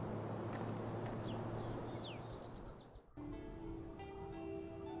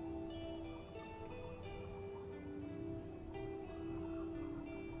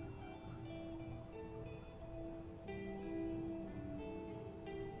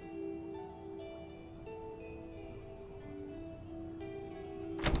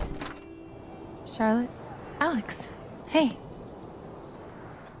 Charlotte? Alex, hey.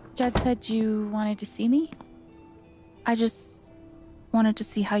 Jed said you wanted to see me? I just wanted to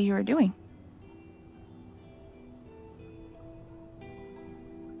see how you were doing.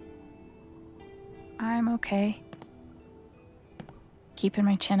 I'm okay. Keeping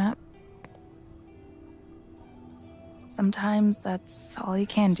my chin up. Sometimes that's all you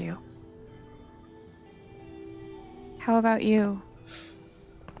can do. How about you?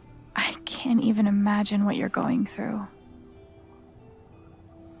 I can't even imagine what you're going through.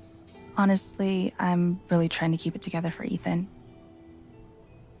 Honestly, I'm really trying to keep it together for Ethan.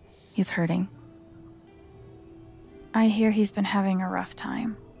 He's hurting. I hear he's been having a rough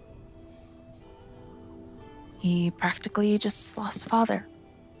time. He practically just lost a father.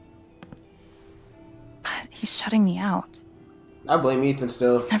 But he's shutting me out. I blame Ethan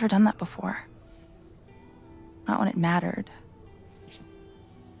still. He's never done that before. Not when it mattered.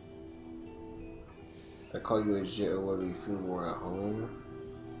 I call you legit or whether you feel more at home.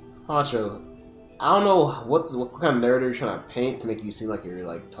 Honcho, I don't know what kind of narrative you're trying to paint to make you seem like you're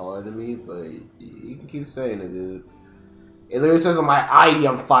like taller than me, but you can keep saying it, dude. It literally says on my ID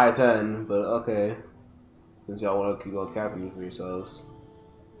I'm 5'10", but okay. Since y'all want to keep on capping me for yourselves.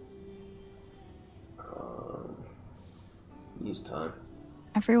 Needs time.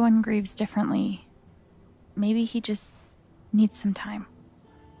 Everyone grieves differently. Maybe he just needs some time.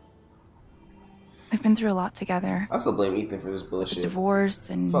 We've been through a lot together. I still blame Ethan for this bullshit. The divorce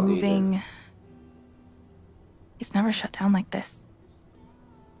and Fuck moving. Ethan. He's never shut down like this.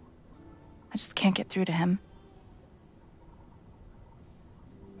 I just can't get through to him.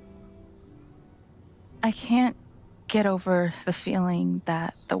 I can't get over the feeling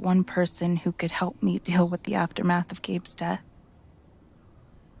that the one person who could help me deal with the aftermath of Gabe's death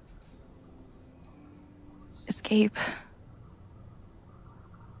is Gabe.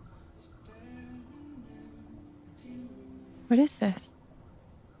 What is this?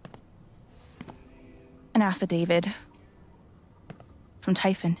 An affidavit from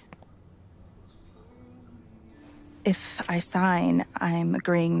Typhon. If I sign, I'm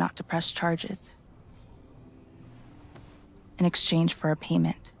agreeing not to press charges in exchange for a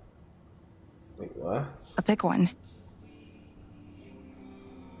payment. Wait, what? A big one.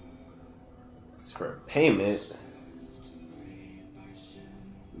 This is for a payment?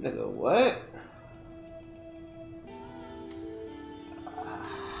 Nigga, what?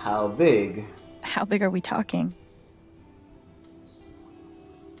 How big? How big are we talking?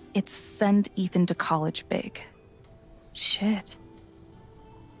 It's send Ethan to college big. Shit.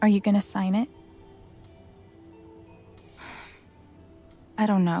 Are you gonna sign it? I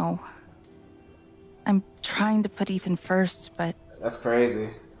don't know. I'm trying to put Ethan first, but... That's crazy.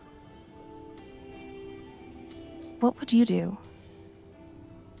 What would you do?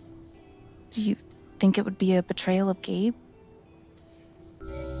 Do you think it would be a betrayal of Gabe?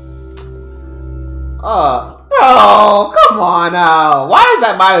 Bro, come on now. Why is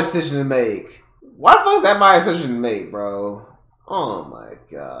that my decision to make? Why the fuck is that my decision to make, bro? Oh my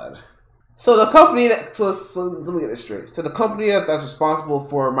god. So the company that so let me get this straight. So the company that's responsible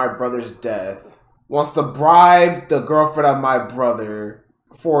for my brother's death wants to bribe the girlfriend of my brother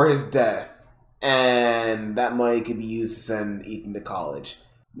for his death, and that money could be used to send Ethan to college.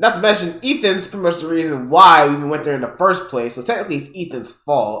 Not to mention, Ethan's pretty much the reason why we even went there in the first place. So technically, it's Ethan's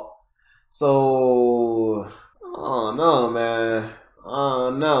fault. So, oh no, man. Oh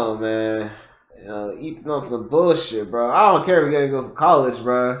no, man. You know, Ethan on some bullshit, bro. I don't care if he goes to college,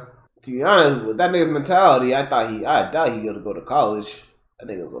 bro. To be honest, with that nigga's mentality, I doubt he gonna go to college. That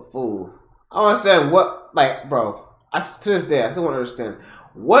nigga's a fool. I don't understand what, like, bro. To this day, I still want to understand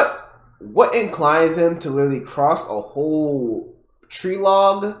what inclines him to literally cross a whole tree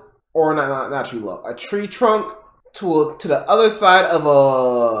log, or not tree log, a tree trunk to the other side of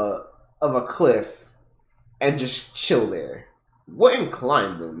a cliff, and just chill there. What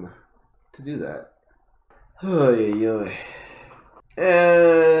inclined him to do that? Oh yeah.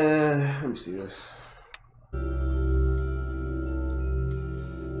 Let me see this.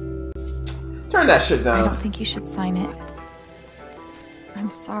 Turn that shit down. I don't think you should sign it.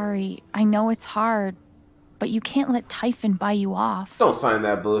 I'm sorry. I know it's hard, but you can't let Typhon buy you off. Don't sign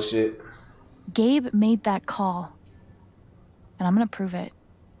that bullshit. Gabe made that call, and I'm gonna prove it.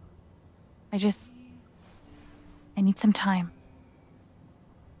 I need some time.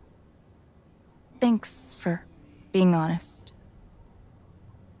 Thanks for being honest.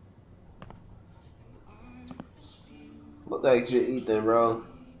 Look like you're Ethan, bro.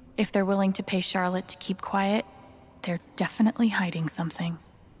 If they're willing to pay Charlotte to keep quiet, they're definitely hiding something.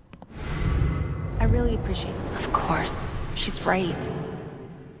 I really appreciate it. Of course. She's right.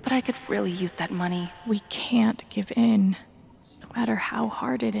 But I could really use that money. We can't give in, no matter how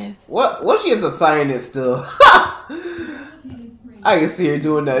hard it is. What she ends up signing it still? I can see her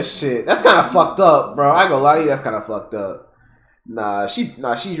doing that shit. That's kind of fucked up, bro. I ain't gonna lie to you, that's kind of fucked up. She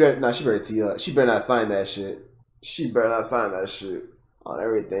better tee up. She better not sign that shit. She better not sign that shit on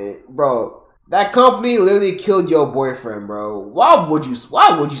everything, bro. That company literally killed your boyfriend, bro. Why would you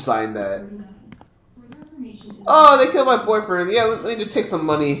sign that? Oh, they killed my boyfriend. Yeah, let me just take some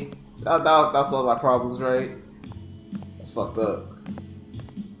money. That'll solve my problems, right? That's fucked up.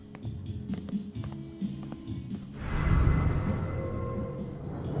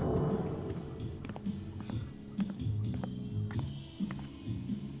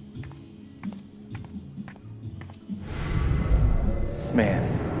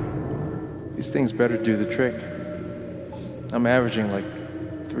 Man, these things better do the trick. I'm averaging like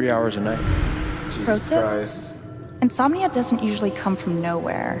 3 hours a night. Pro tip? Insomnia doesn't usually come from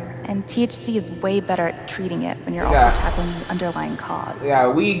nowhere, and THC is way better at treating it when you're also tackling the underlying cause. Yeah,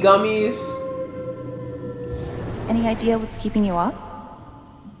 weed gummies. Any idea what's keeping you up?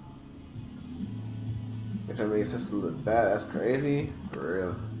 If that makes us look bad, that's crazy. For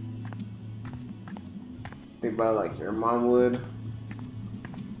real. Think about it like your mom would.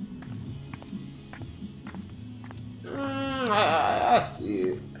 I see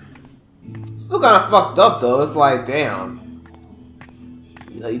it. Still kind of fucked up though. It's like, damn.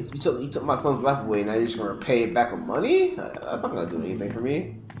 You know, you took my son's life away. Now you're just gonna pay it back with money? That's not gonna do anything for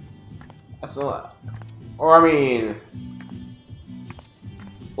me. That's not. Or I mean,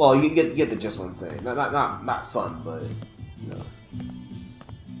 well, you get the gist what I'm saying. Not son, but you know.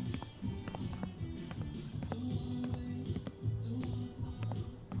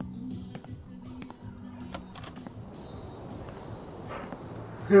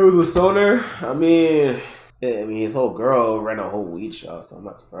 He was a stoner. I mean, his whole girl ran a whole weed shop, so I'm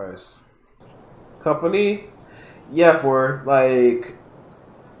not surprised. Company, yeah, for like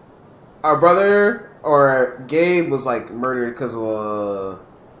our brother or Gabe was like murdered because of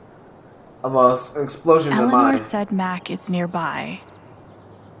an explosion in the Eleanor mine. said Mac is nearby.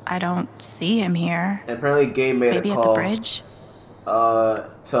 I don't see him here. And apparently, Gabe made Maybe a call at the bridge.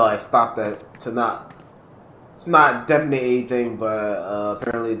 To like stop that, to not detonate anything, but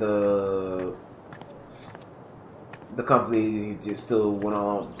apparently the company just still went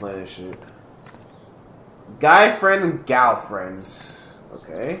on planning shit. Guy friend and gal friends.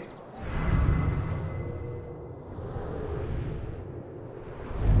 Okay.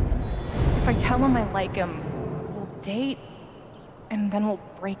 If I tell him I like him, we'll date, and then we'll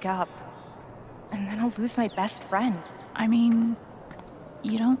break up. And then I'll lose my best friend. I mean,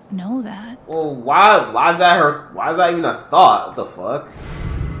 you don't know that. Well, why is that even a thought? What the fuck?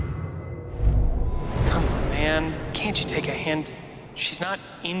 Come on, man. Can't you take a hint? She's not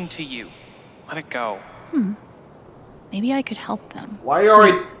into you. Let it go. Maybe I could help them. Why are you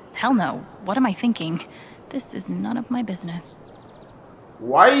already... Hell no. What am I thinking? This is none of my business.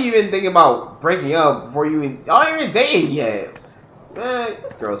 Why are you even thinking about breaking up before you even... Y'all ain't even dating yet. Man,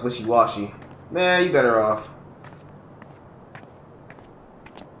 this girl's wishy-washy. Man, you better off.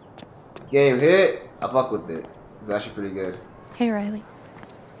 This game hit. I fuck with it. It's actually pretty good. Hey, Riley.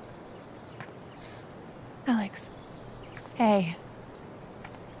 Alex. Hey.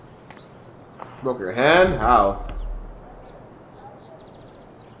 Broke your hand? How?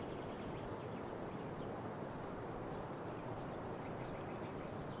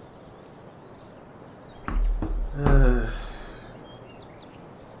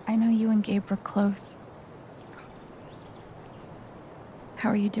 I know you and Gabe were close. How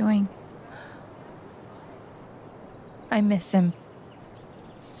are you doing? I miss him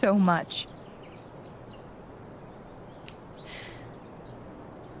so much.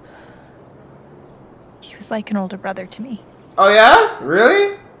 He was like an older brother to me. Oh yeah?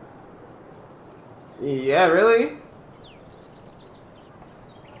 Really? Yeah, really?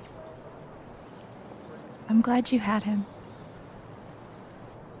 I'm glad you had him.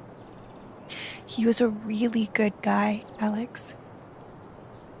 He was a really good guy, Alex.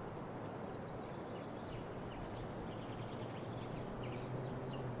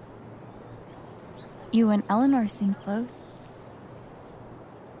 You and Eleanor seem close.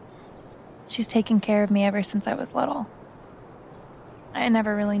 She's taken care of me ever since I was little. I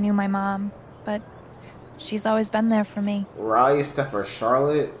never really knew my mom, but she's always been there for me. Riley, Steph, or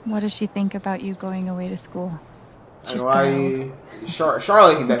Charlotte? What does she think about you going away to school? She's Riley, thrilled.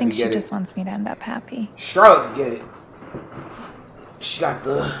 Charlotte can I definitely think she get just it. wants me to end up happy. Charlotte can get it. She got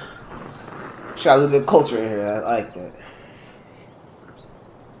a little bit of culture in here. I like that.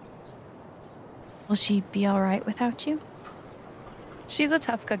 Will she be alright without you? She's a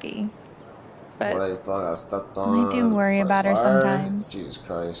tough cookie. But What I thought I stepped on. I do worry about her fire. sometimes. Jesus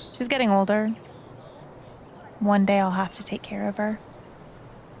Christ. She's getting older. One day I'll have to take care of her.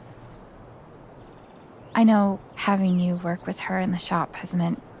 I know having you work with her in the shop has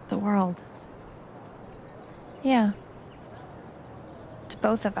meant the world. Yeah. To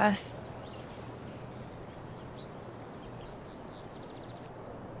both of us.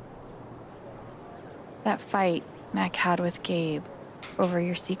 That fight Mac had with Gabe over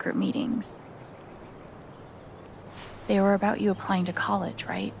your secret meetings. They were about you applying to college,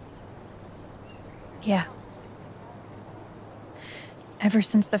 right? Yeah. Ever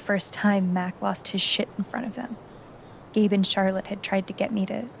since the first time Mac lost his shit in front of them, Gabe and Charlotte had tried to get me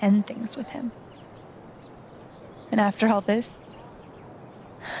to end things with him. And after all this,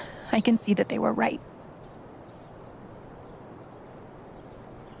 I can see that they were right.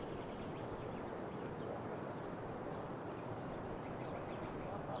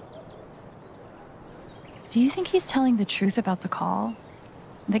 Do you think he's telling the truth about the call?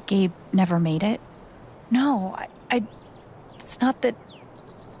 That Gabe never made it? No, it's not that...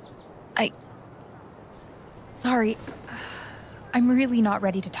 Sorry. I'm really not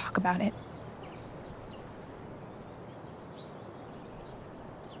ready to talk about it.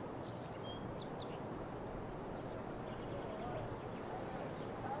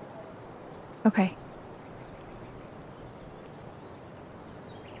 Okay.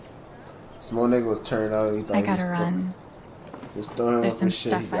 Small nigga was turned out. He thought I gotta run. He was throwing There's up some his shit.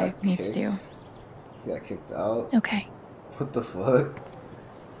 stuff I need to do. He got kicked out. Okay. What the fuck?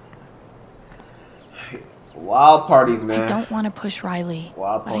 Wild parties, man. I don't want to push Riley,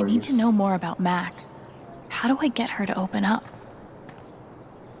 Wild but I need to know more about Mac. How do I get her to open up?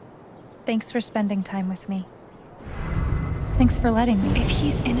 Thanks for spending time with me. Thanks for letting me. If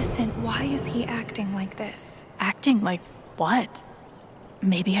he's innocent, why is he acting like this? Acting like what?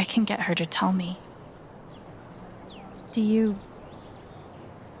 Maybe I can get her to tell me. Do you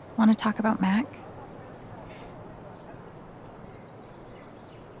want to talk about Mac?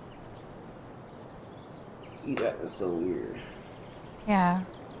 Yeah, it's so weird. Yeah,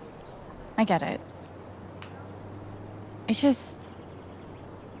 I get it. It's just...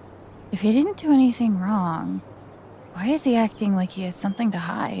 if he didn't do anything wrong, why is he acting like he has something to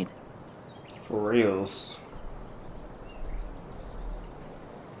hide? For reals.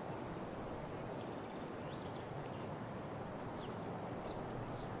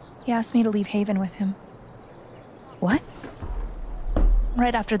 He asked me to leave Haven with him. What?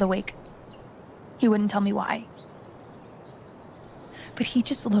 Right after the wake. He wouldn't tell me why. But he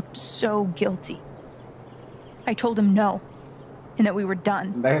just looked so guilty. I told him no, and that we were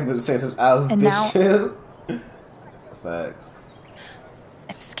done. Back been saying since I was And this now- shit. Facts.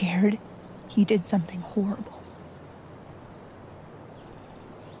 I'm scared he did something horrible.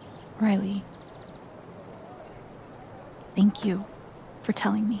 Riley, thank you for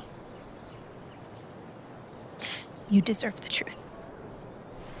telling me. You deserve the truth.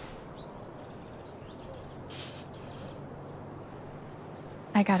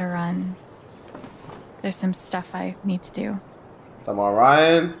 I gotta run. There's some stuff I need to do. Talking about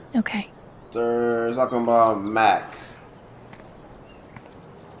Ryan? Okay. They're talking about Mac.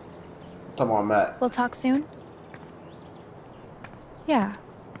 Talking about Mac. We'll talk soon? Yeah.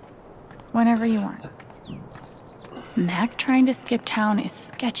 Whenever you want. Mac trying to skip town is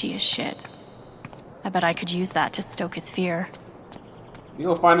sketchy as shit. I bet I could use that to stoke his fear. You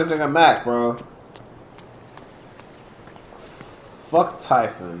gonna find this nigga Mac, bro. Fuck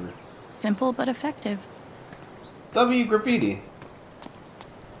Typhon. Simple but effective. W graffiti.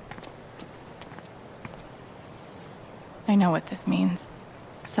 I know what this means.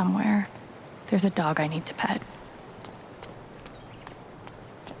 Somewhere, there's a dog I need to pet.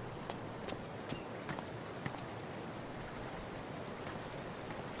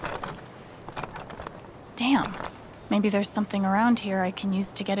 Damn. Maybe there's something around here I can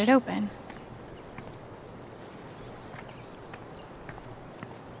use to get it open.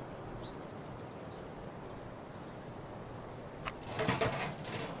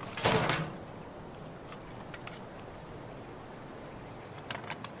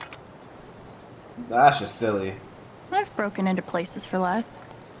 That's just silly. I've broken into places for less.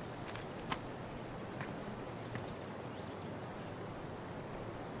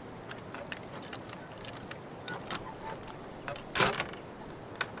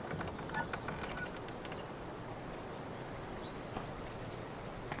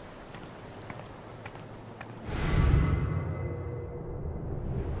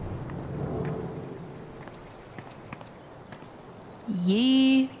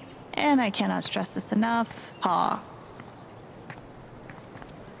 Yee. And I cannot stress this enough. Ha.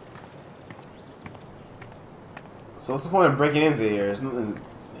 So what's the point of breaking into here? There's nothing,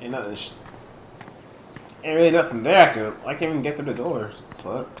 ain't really nothing there. I can't even get through the doors.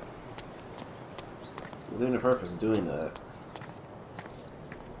 Fuck. What's even the purpose of doing that?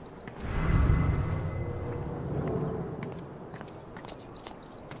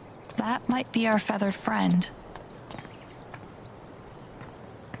 That might be our feathered friend.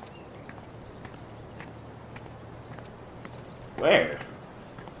 Where?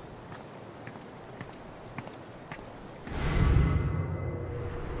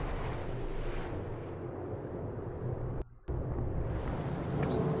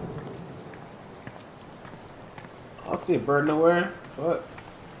 I don't see a bird nowhere. What?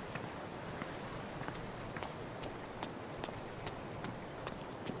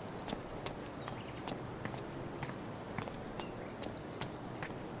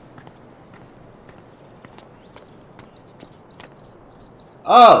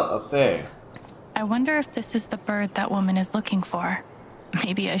 Oh, up there. I wonder if this is the bird that woman is looking for.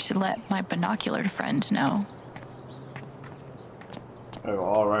 Maybe I should let my binocular friend know. I go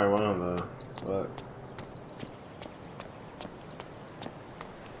all right around though. But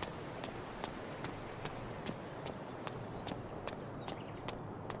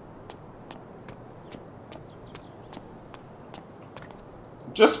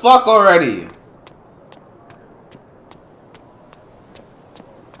just fuck already.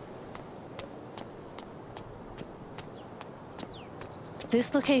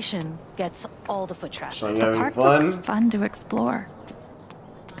 This location gets all the foot traffic. So you The having park fun? looks fun to explore.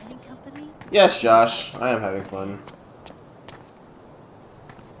 Yes, Josh. I am having fun.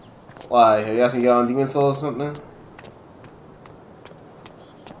 Why? Are you asking me to get on Demon Souls or something?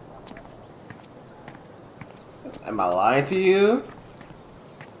 Am I lying to you?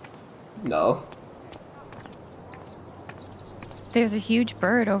 No. There's a huge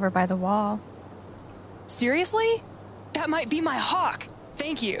bird over by the wall. Seriously? That might be my hawk.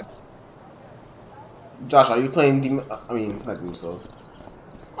 Thank you. Josh, are you playing Demon... I mean, not Demon Souls.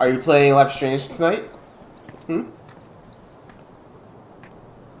 Are you playing Life is Strange tonight? Hmm?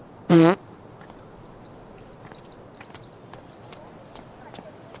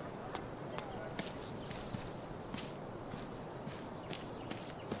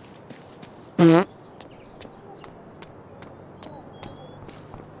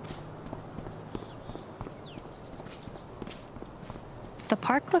 The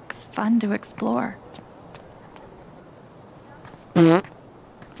park looks fun to explore. I'm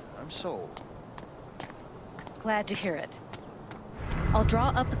sold. Glad to hear it. I'll draw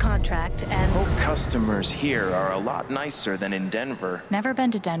up the contract and... Hope customers here are a lot nicer than in Denver. Never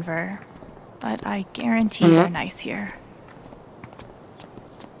been to Denver, but I guarantee they're nice here.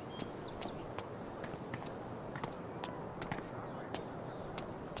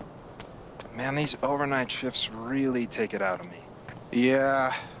 Man, these overnight shifts really take it out of me.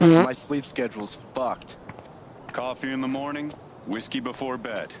 Yeah, my sleep schedule's fucked. Coffee in the morning, whiskey before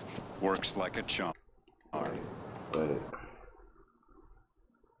bed. Works like a charm.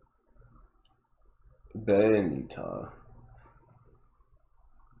 Ben, Utah.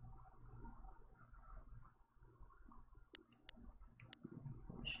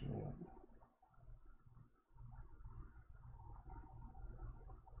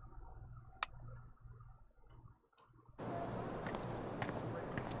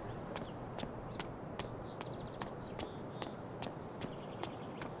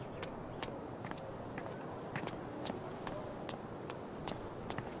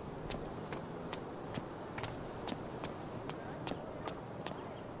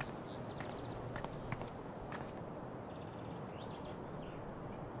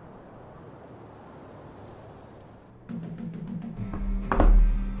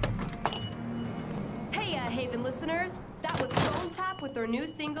 Haven listeners, that was Phone Tap with their new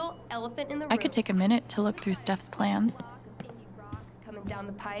single, Elephant in the Room. I could take a minute to look through Steph's plans. Coming down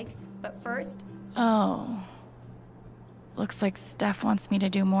the pike, but first... Oh. Looks like Steph wants me to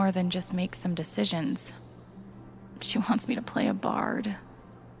do more than just make some decisions. She wants me to play a bard.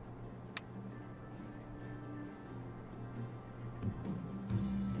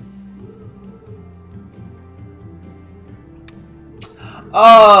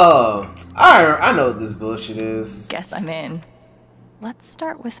 Oh, I know what this bullshit is. Guess I'm in. Let's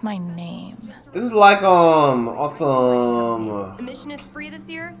start with my name. This is like awesome. The mission is free this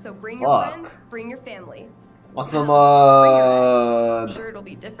year, so bring your friends, bring your family. Awesome. I'm sure it'll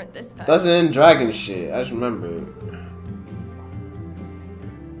be different this time. Doesn't dragon shit. I just remember.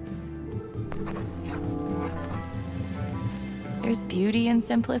 There's beauty and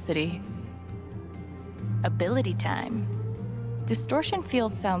simplicity. Ability time. Distortion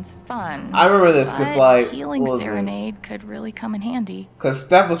field sounds fun. I remember this because like healing serenade could really come in handy. Cause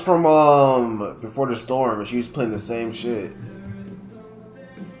Steph was from Before the Storm and she was playing the same shit.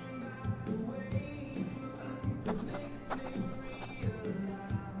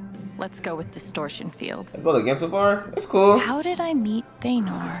 Let's go with distortion field. I built a game so far. It's cool. How did I meet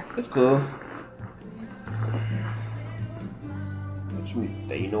Thanor? It's cool. Did you meet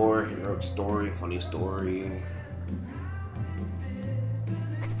Thanor? Heroic story, funny story.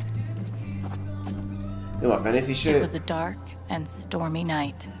 You know my fantasy shit? It was a dark and stormy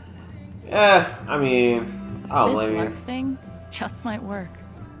night. Yeah, I mean, I don't blame you. This thing just might work.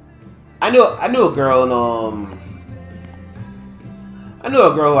 I knew a girl in I knew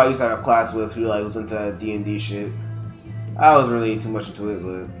a girl who I used to have a class with who like was into D&D shit. I was really too much into it,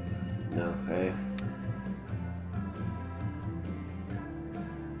 but no, hey.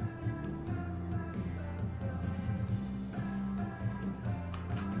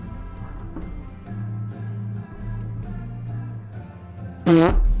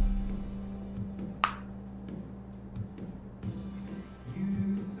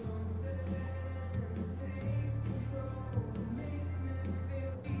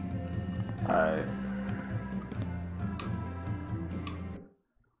 Alright.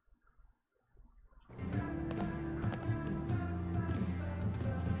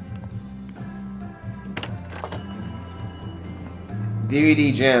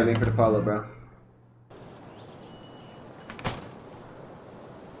 DVD Jam, thank you for the follow, bro.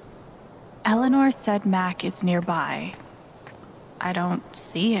 Eleanor said Mac is nearby. I don't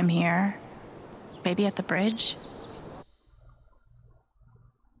see him here. Maybe at the bridge?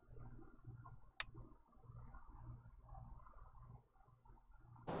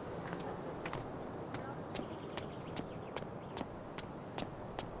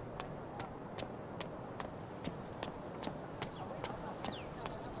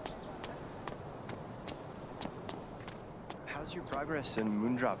 How's your progress in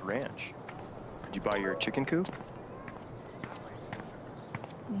Moondrop Ranch? Did you buy your chicken coop?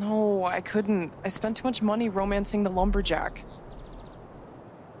 No, I couldn't. I spent too much money romancing the lumberjack.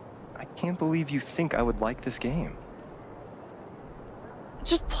 I can't believe you think I would like this game.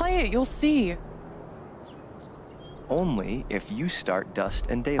 Just play it, you'll see. Only if you start Dust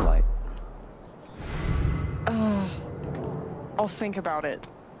and Daylight. I'll think about it.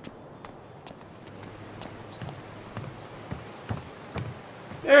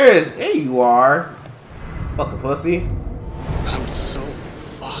 There you are. Fucking pussy. I'm so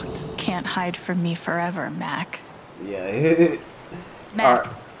fucked. Can't hide from me forever, Mac. Yeah. Mac.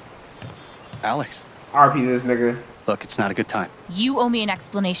 Alex. RP this nigga. Look, it's not a good time. You owe me an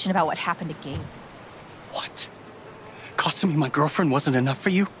explanation about what happened to Gabe. What? Costing me my girlfriend wasn't enough for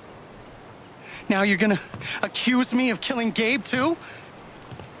you? Now you're gonna accuse me of killing Gabe, too?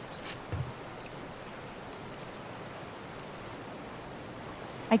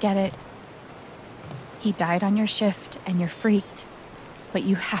 I get it. He died on your shift, and you're freaked. But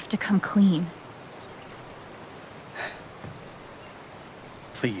you have to come clean.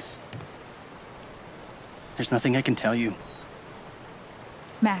 Please. There's nothing I can tell you.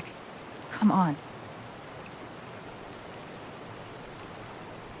 Mac, come on.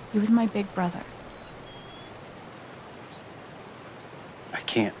 He was my big brother. I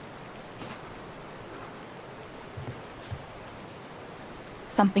can't.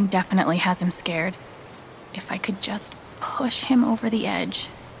 Something definitely has him scared. If I could just push him over the edge.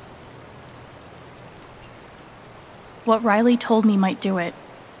 What Riley told me might do it,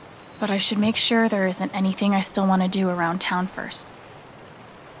 but I should make sure there isn't anything I still want to do around town first.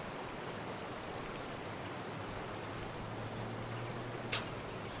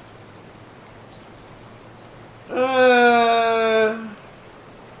 I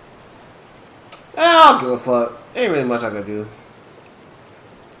don't give a fuck. Ain't really much I can do.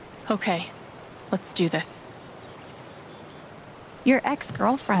 Okay, let's do this. Your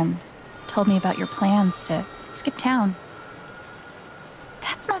ex-girlfriend told me about your plans to skip town.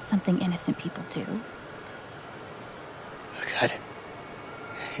 That's not something innocent people do. God,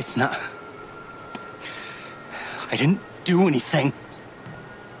 it's not... I didn't do anything.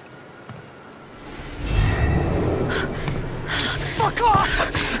 Just fuck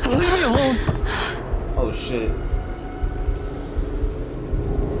off! Leave me alone! Oh shit.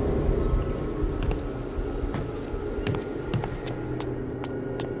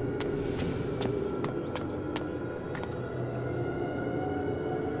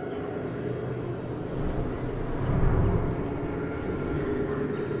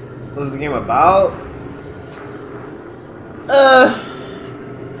 What's the game about?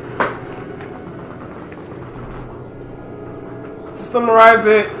 To summarize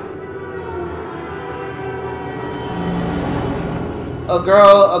it,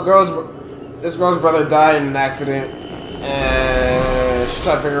 this girl's brother died in an accident, and she's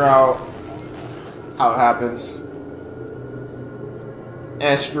trying to figure out how it happens.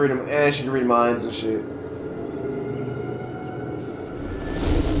 And she can read minds and shit.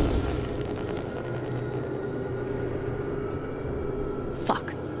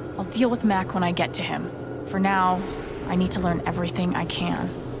 Fuck. I'll deal with Mac when I get to him. For now, I need to learn everything I can.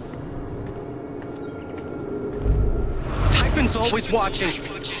 Typhon's always watching.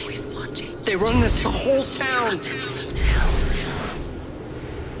 They run this whole town.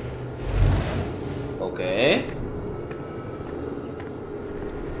 Okay.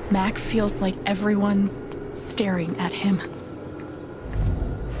 Mac feels like everyone's staring at him.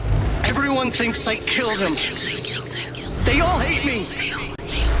 Everyone thinks I killed him. They all hate me.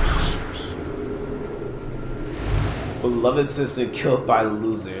 Beloved sister killed by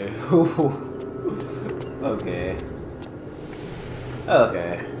loser. Okay.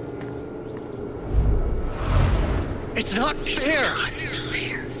 Okay. It's not fair. I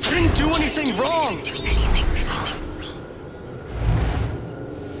didn't do anything wrong.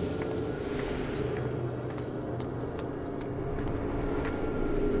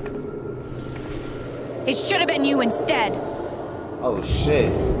 It should have been you instead. Oh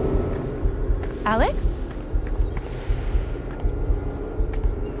shit. Alex?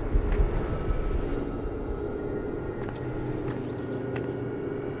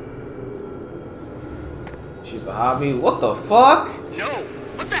 She's a hobby. What the fuck? No.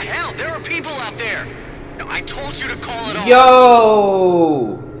 What the hell? There are people out there. No, I told you to call it off.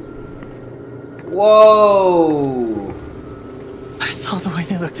 Yo! Whoa! I saw the way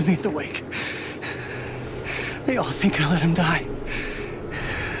they looked at me at the wake. They all think I let him die.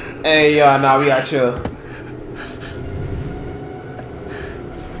 Hey, yo, nah, we got chill.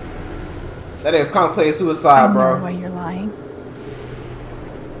 That is contemplating suicide, bro. I know why you're lying.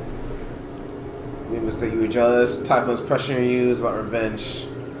 We mistake you were jealous. Typhon's pressuring you. It's about revenge.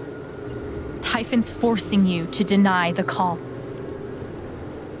 Typhon's forcing you to deny the call.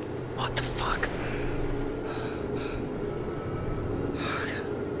 What the fuck?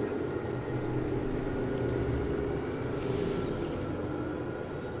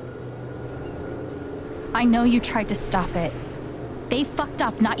 I know you tried to stop it. They fucked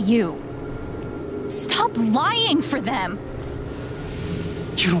up, not you. Stop lying for them!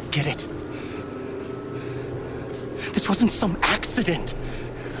 You don't get it. This wasn't some accident.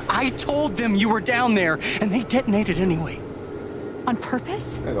 I told them you were down there, and they detonated anyway. On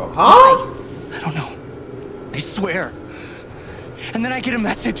purpose? I go, huh? I don't know. I swear. And then I get a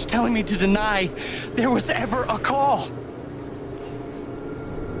message telling me to deny there was ever a call.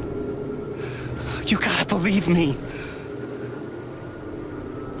 You gotta believe me.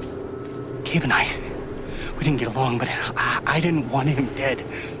 Gabe and we didn't get along, but I didn't want him dead.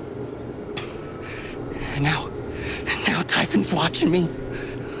 And now Typhon's watching me.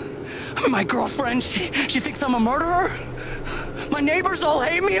 I mean, my girlfriend, she thinks I'm a murderer. My neighbors all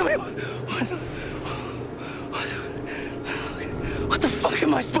hate me. I mean, What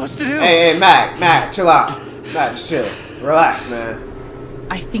am I supposed to do? Hey, Mac, chill out. Mac, just chill. Relax, man.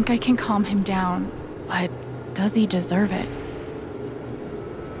 I think I can calm him down, but does he deserve it?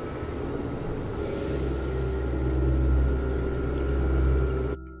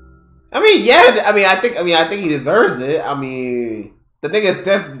 I mean, yeah. I think he deserves it. I mean, the nigga's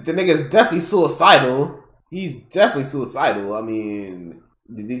definitely suicidal. He's definitely suicidal. I mean,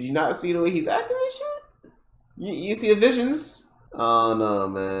 did you not see the way he's acting and shit? You see the visions? Oh no,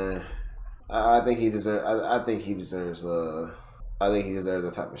 man. I think he deserves. I think he deserves. I think he deserves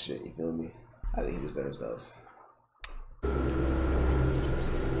that type of shit. You feel me? I think he deserves those.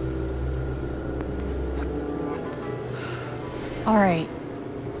 All right,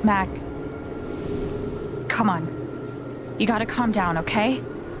 Mac. Come on. You gotta calm down, okay?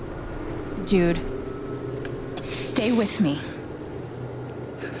 Dude, stay with me.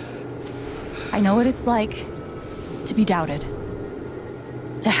 I know what it's like to be doubted.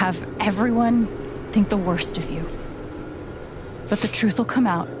 To have everyone think the worst of you. But the truth will come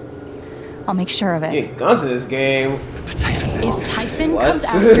out. I'll make sure of it. Get guns in this game. But if Typhon comes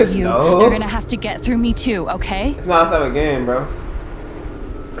after you, No. they're gonna have to get through me too, okay? It's not that type of game, bro.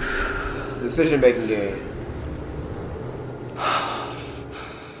 It's a decision-making game.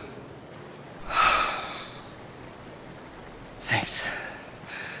 Thanks.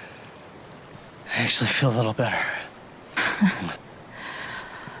 I actually feel a little better.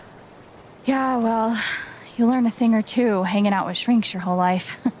 Yeah, well, you learn a thing or two hanging out with shrinks your whole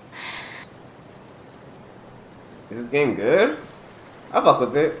life. Is this game good? I fuck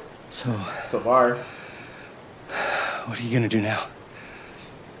with it. So far. What are you gonna do now?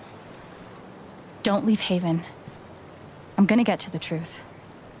 Don't leave Haven. I'm gonna get to the truth.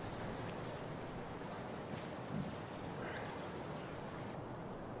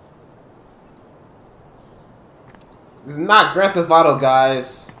 This is not Grand Theft Auto,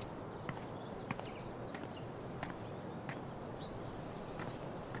 guys.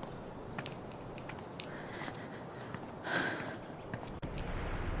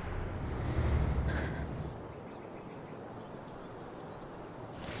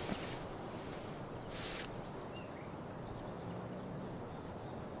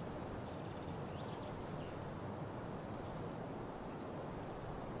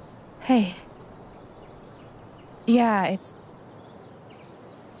 Hey. Yeah, it's...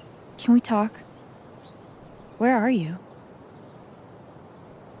 Can we talk? Where are you?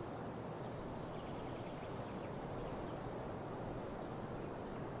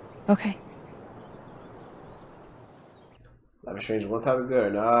 Okay. Life is Strange one type of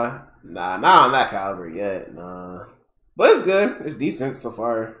good. Nah, not on that caliber yet. Nah, but it's good. It's decent so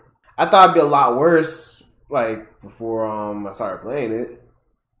far. I thought it'd be a lot worse, like before I started playing it.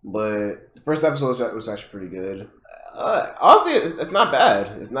 But the first episode was actually pretty good. Honestly, it's not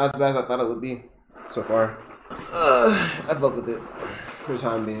bad. It's not as bad as I thought it would be so far. I fuck with it for the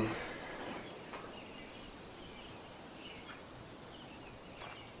time being.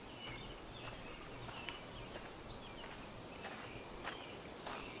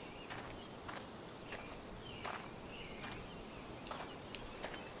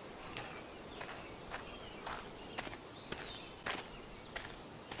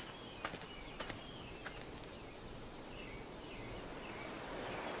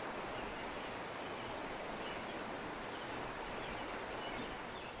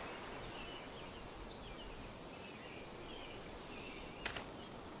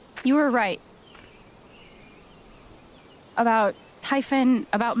 You were right. About Typhon,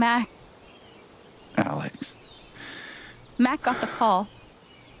 about Mac. Alex. Mac got the call.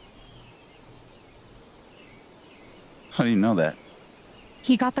 How do you know that?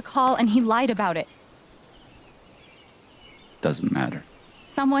 He got the call and he lied about it. Doesn't matter.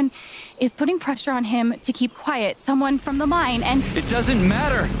 Someone is putting pressure on him to keep quiet. Someone from the mine and... It doesn't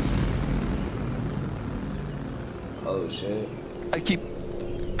matter! Oh, shit. I keep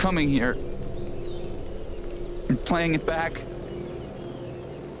coming here and playing it back.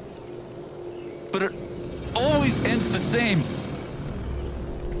 But it always ends the same.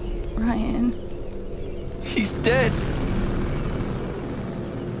 Ryan. He's dead.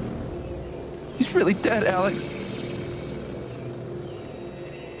 He's really dead, Alex.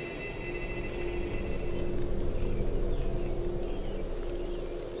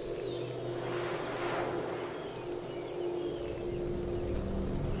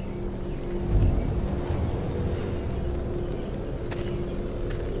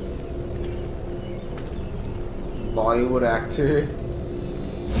 Bollywood actor.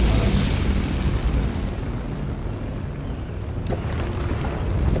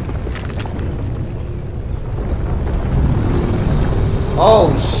 Oh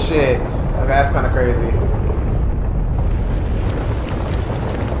shit. Okay, that's kind of crazy.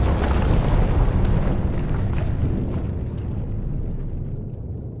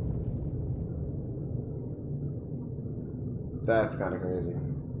 That's kind of crazy.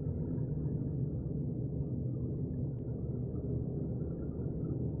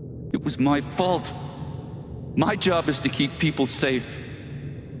 It was my fault. My job is to keep people safe.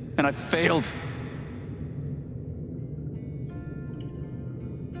 And I failed.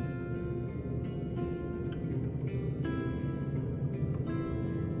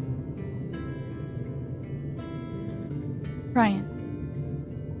 Ryan,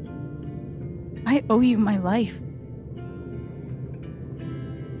 I owe you my life.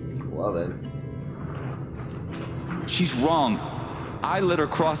 Well then. She's wrong. I let her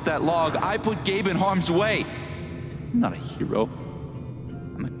cross that log. I put Gabe in harm's way. I'm not a hero.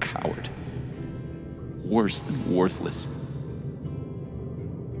 I'm a coward. Worse than worthless.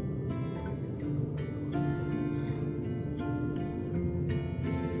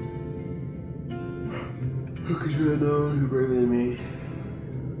 How could you have known you're braver than me?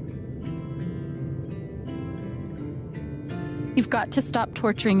 You've got to stop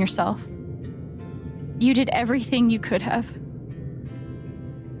torturing yourself. You did everything you could have.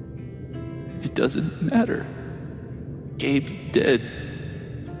 It doesn't matter. Gabe's dead.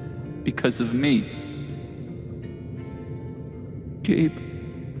 Because of me. Gabe,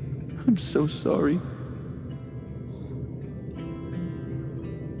 I'm so sorry.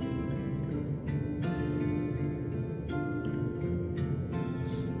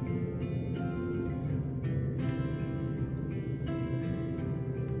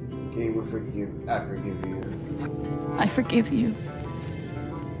 Gabe will forgive. I forgive you. I forgive you.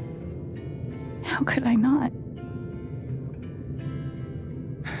 How could I not?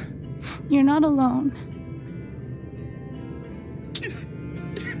 You're not alone.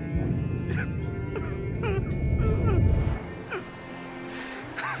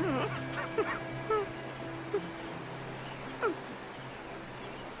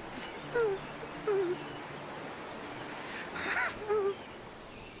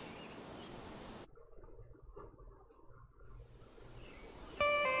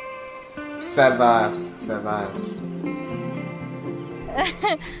 Sad vibes. Sad vibes.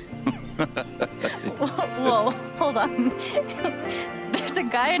 Whoa, hold on. There's a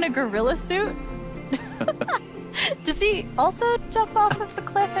guy in a gorilla suit? Does he also jump off of the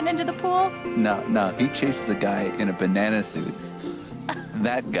cliff and into the pool? No, he chases a guy in a banana suit.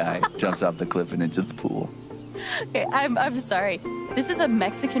 That guy jumps off the cliff and into the pool. Okay, I'm sorry. This is a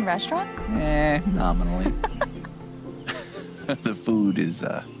Mexican restaurant? Nominally. The food is,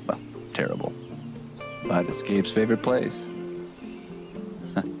 well, terrible. But it's Gabe's favorite place.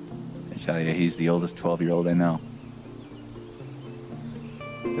 I tell you, he's the oldest 12-year-old I know.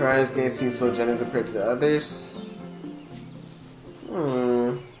 Ryan's game seems so gentle compared to the others.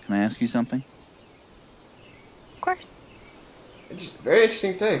 Can I ask you something? Of course. Very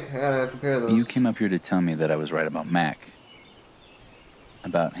interesting take. I gotta compare those. You came up here to tell me that I was right about Mac.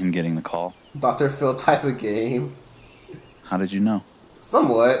 About him getting the call. Dr. Phil type of game. How did you know?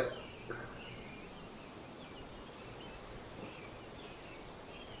 Somewhat.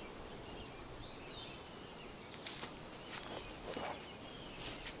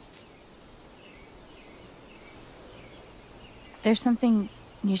 There's something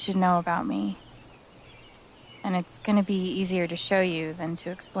you should know about me. And it's gonna be easier to show you than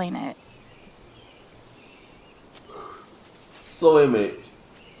to explain it. So wait a minute.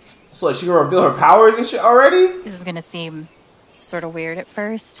 So like she can reveal her powers and shit already? This is gonna seem sort of weird at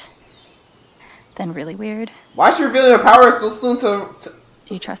first. Then really weird. Why is she revealing her powers so soon to...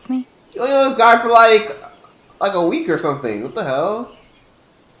 Do you trust me? You only know this guy for like a week or something. What the hell?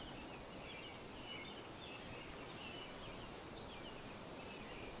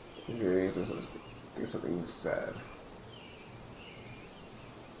 There's something sad.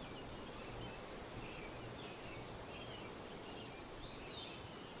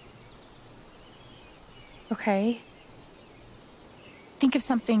 Okay. Think of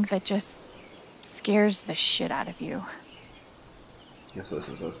something that just scares the shit out of you. Yes, this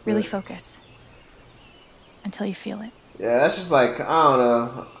is us. Really focus. Until you feel it. Yeah, that's just like, I don't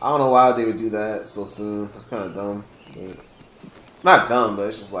know. I don't know why they would do that so soon. That's kind of dumb. But not dumb, but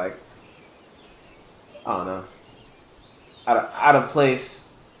it's just like, I don't know. Out of place.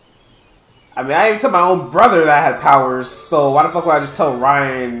 I mean, I even told my own brother that I had powers, so why the fuck would I just tell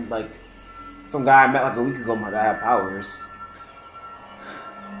Ryan, like, some guy I met like a week ago that I had powers?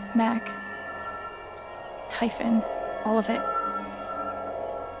 Mac. Typhon. All of it.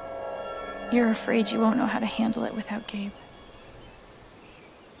 You're afraid you won't know how to handle it without Gabe.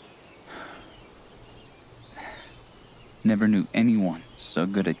 Never knew anyone so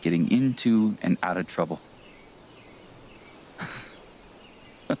good at getting into and out of trouble.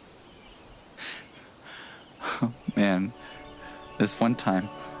 Oh, man, this one time.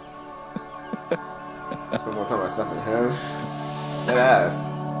 Spend more time on myself and him. That ass.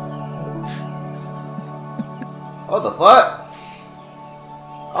 What the fuck?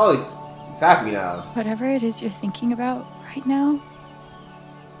 Oh, he's happy now. Whatever it is you're thinking about right now,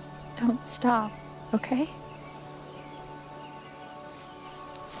 don't stop, okay?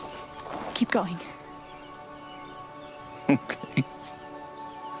 Keep going. Okay.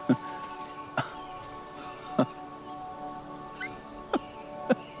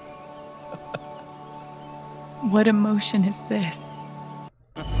 What emotion is this?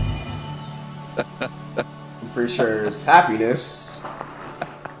 I'm pretty sure it's happiness.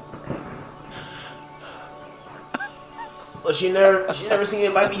 Well, she never seen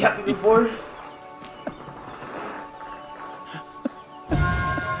anybody be happy before.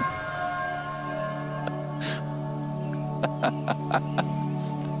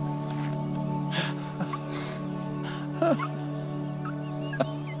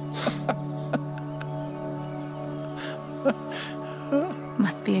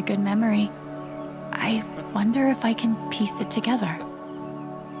 Must be a good memory. I wonder if I can piece it together.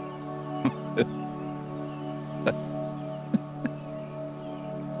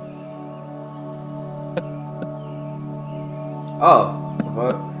 Oh,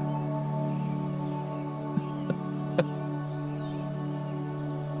 what?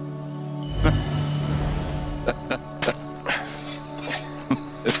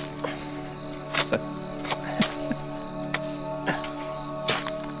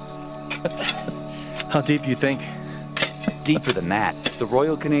 How deep you think? Deeper than that. The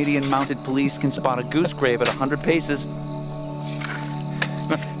Royal Canadian Mounted Police can spot a goose grave at 100 paces.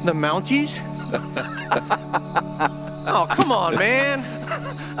 The Mounties? Oh, come on, man!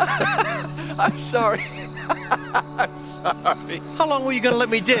 I'm sorry. I'm sorry. How long were you gonna let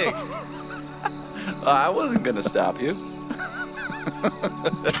me dig? I wasn't gonna stop you.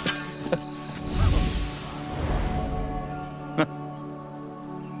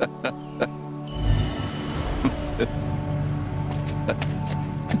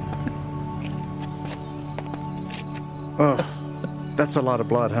 Oh, that's a lot of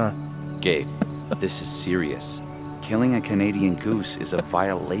blood, huh? Gabe, this is serious. Killing a Canadian goose is a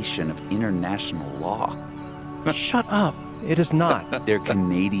violation of international law. Shut up. It is not. They're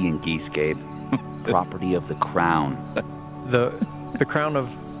Canadian geese, Gabe. Property of the Crown. The Crown of...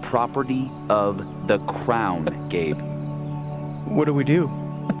 Property of the Crown, Gabe. What do we do?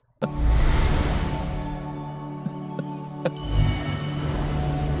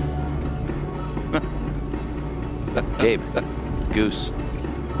 Gabe, goose.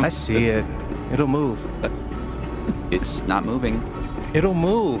 I see it. It'll move. It's not moving. It'll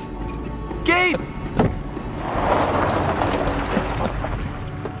move. Gabe!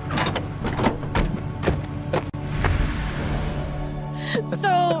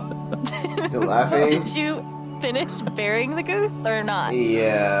 So, Still laughing? did you finish burying the goose or not?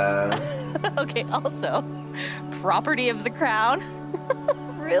 Yeah. Okay, also, property of the crown?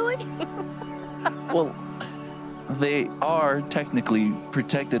 Really? Well, they are technically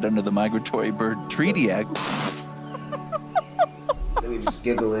protected under the Migratory Bird Treaty Act. Let me just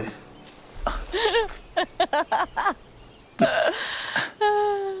giggle it.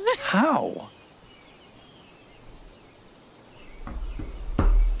 How?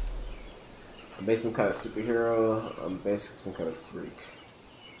 I'm basically some kind of superhero. I'm basically some kind of freak.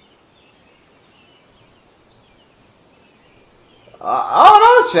 I don't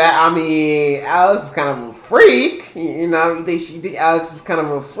know, chat. I mean, Alex is kind of a freak. You know, you think Alex is kind of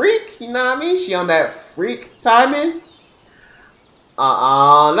a freak? You know what I mean? She on that freak timing. No.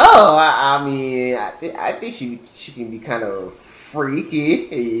 I mean, I think she can be kind of freaky.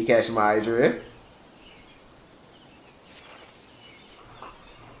 You catch my drift.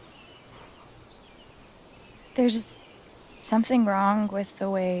 There's something wrong with the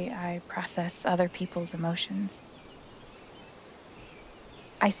way I process other people's emotions.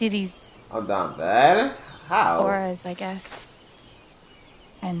 I see these... I'm down bad? How? Auras, I guess.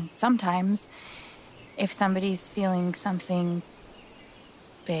 And sometimes, if somebody's feeling something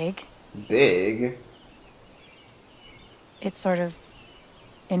big... Big? It sort of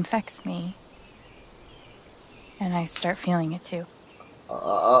infects me. And I start feeling it too.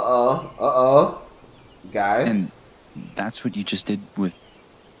 Uh-oh. Guys. And that's what you just did with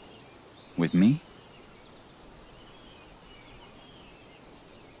me?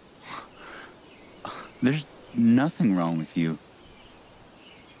 There's nothing wrong with you.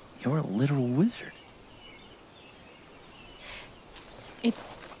 You're a literal wizard.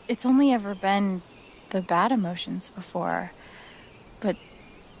 It's only ever been the bad emotions before. But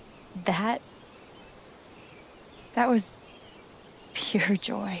that was pure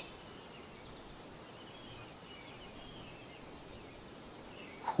joy.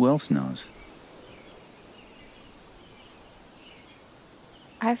 Who else knows?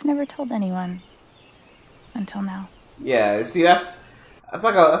 I've never told anyone until now. Yeah, see, that's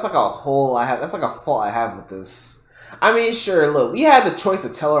like a hole I have. That's like a fault I have with this. I mean, sure, look, we had the choice to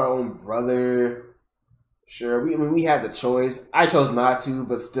tell our own brother. Sure, we had the choice. I chose not to,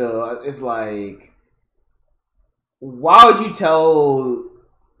 but still, it's like, why would you tell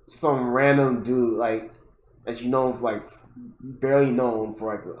some random dude like that you know, like barely known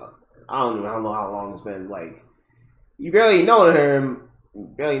for like I don't know how long it's been. Like you barely know him,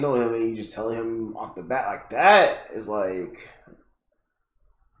 and you just tell him off the bat like that is like,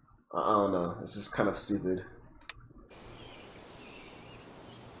 I don't know. It's just kind of stupid.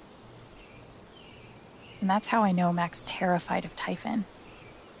 And that's how I know Mac's terrified of Typhon.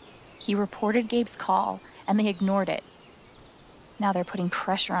 He reported Gabe's call, and they ignored it. Now they're putting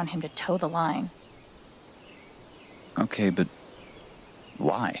pressure on him to toe the line. Okay, but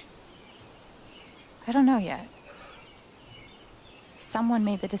why? I don't know yet. Someone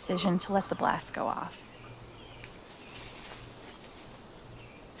made the decision to let the blast go off.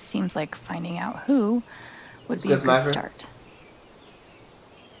 Seems like finding out who would be a good start.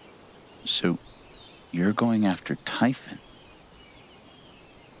 So, you're going after Typhon?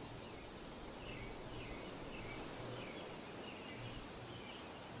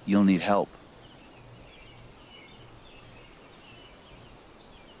 You'll need help.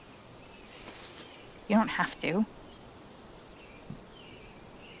 You don't have to.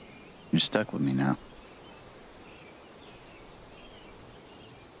 You're stuck with me now.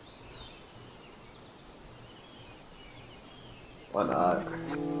 Why not?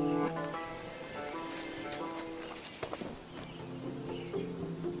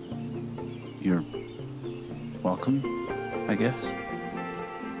 You're welcome, I guess.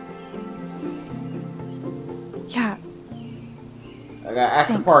 Yeah. I gotta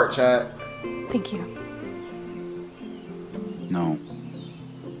act the part, chat. Thank you. No.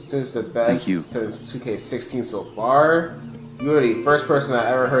 This is the best since 2K16 so far. You're the first person I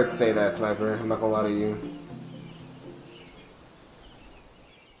ever heard say that, Sniper. I'm not gonna lie to you.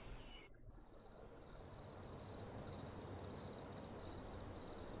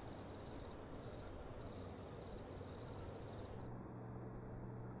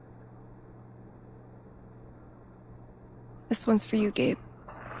 This one's for you, Gabe.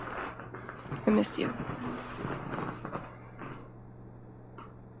 I miss you.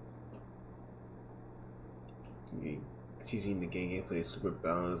 It's using the game gameplay is super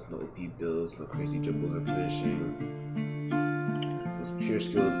balanced, no OP builds, no crazy jumble or finishing. Just pure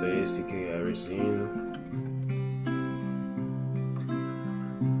skill based, you can ever seen.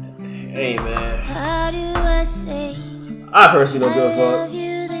 Hey man. How do I say I personally don't give a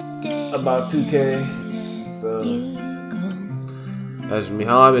fuck about 2K. So that's me.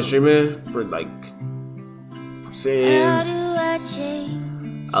 How I've been streaming for like since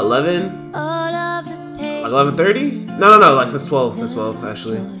 11. Like 11:30? No, like since 12. Since 12,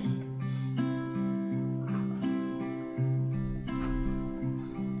 actually.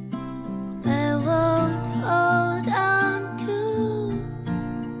 I won't hold on to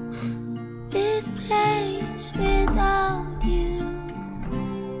this place without you.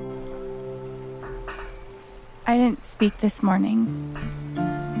 I didn't speak this morning.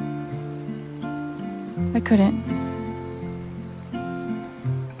 I couldn't.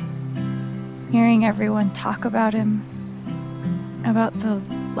 Hearing everyone talk about him, about the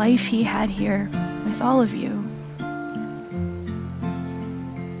life he had here with all of you,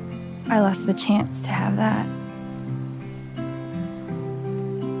 I lost the chance to have that.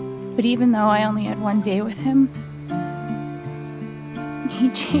 But even though I only had one day with him, he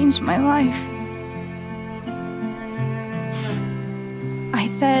changed my life. I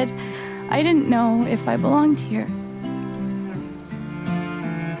said I didn't know if I belonged here.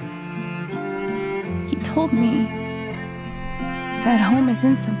 He told me that home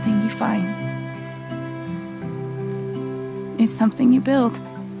isn't something you find. It's something you build.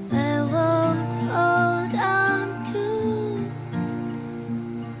 I won't hold on to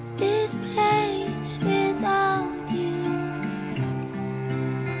this place without you.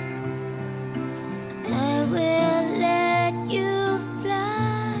 I will let you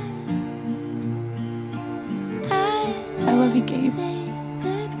fly. I love you, Gabe.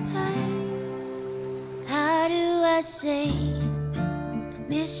 How do I say I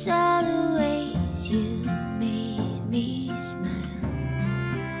miss all the ways you made me smile?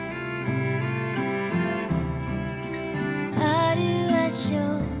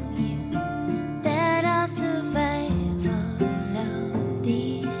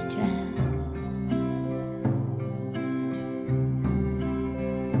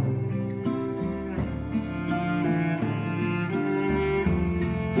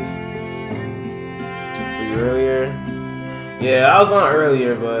 Yeah, I was on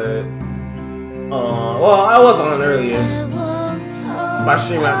earlier, but well, I was on earlier. My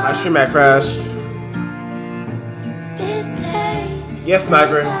stream had crashed. Yes,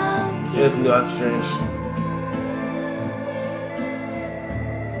 Sniper. It's new Life Strange.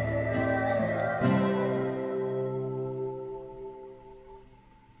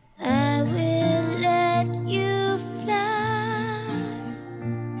 I will let you fly.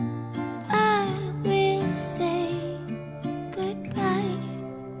 I will say goodbye.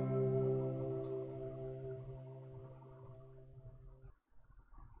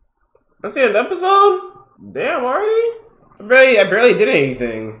 That's the end of the episode? Damn, already? I barely did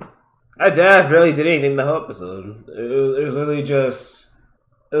anything. I barely did anything the whole episode. It was literally just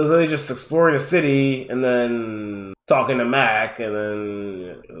exploring the city and then talking to Mac and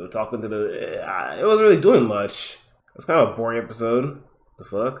then talking to the. It wasn't really doing much. It's kind of a boring episode. The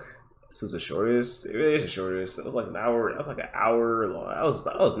fuck? This was the shortest. It really is the shortest. It was like an hour. That was like an hour long. That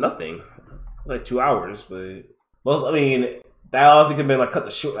was nothing. It was like 2 hours, but most. I mean, that honestly could have been like cut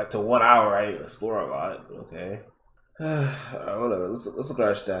the short like to 1 hour. I didn't explore a lot. Okay. Whatever. Let's look at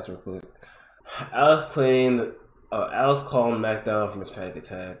our stats real quick. Alex calmed Mac down from his panic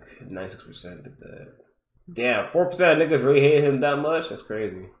attack. 96% did that. Damn, 4% of niggas really hated him that much? That's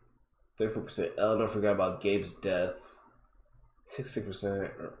crazy. 34% Eleanor forgot about Gabe's death.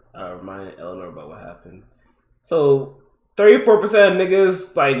 66% reminded Eleanor about what happened. So 34% of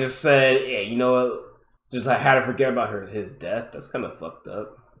niggas like just said, yeah, you know what? Just like had to forget about his death. That's kind of fucked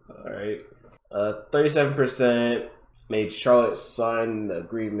up. All right. 37% made Charlotte sign the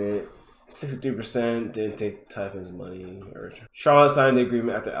agreement. 63% didn't take Typhon's money. Or Charlotte signed the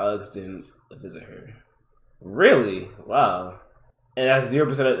agreement after Alex didn't visit her. Really? Wow. And that's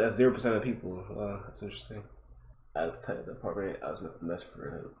 0%. That's 0% of people. Wow, that's interesting. Alex tightened the apartment. I was a mess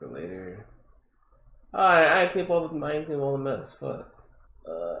for later. I ain't keep all the mess. Fuck.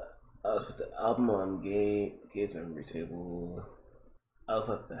 I was put the album on Gabe's memory table. I was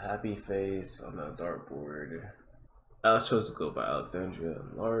like the happy face on the dartboard. Alex chose to go by Alexandria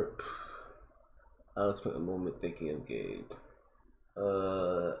and LARP. Alex spent a moment thinking of Gabe.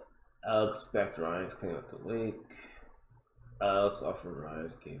 Alex backed Ryan's clean up the wake. Alex offered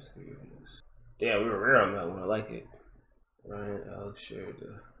Ryan's Gabe's reviews. Damn, we were rare on that one. I like it. Ryan, Alex shared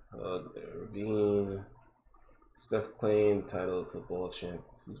the hug. Ravine. Steph claimed title of football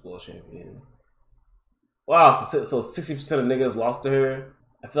champion. Wow, so 60% of niggas lost to her.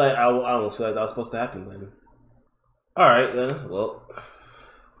 I feel like I almost feel like that was supposed to happen then. All right then. Well,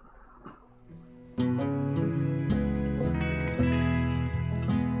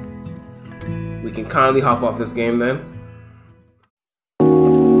 we can kindly hop off this game then.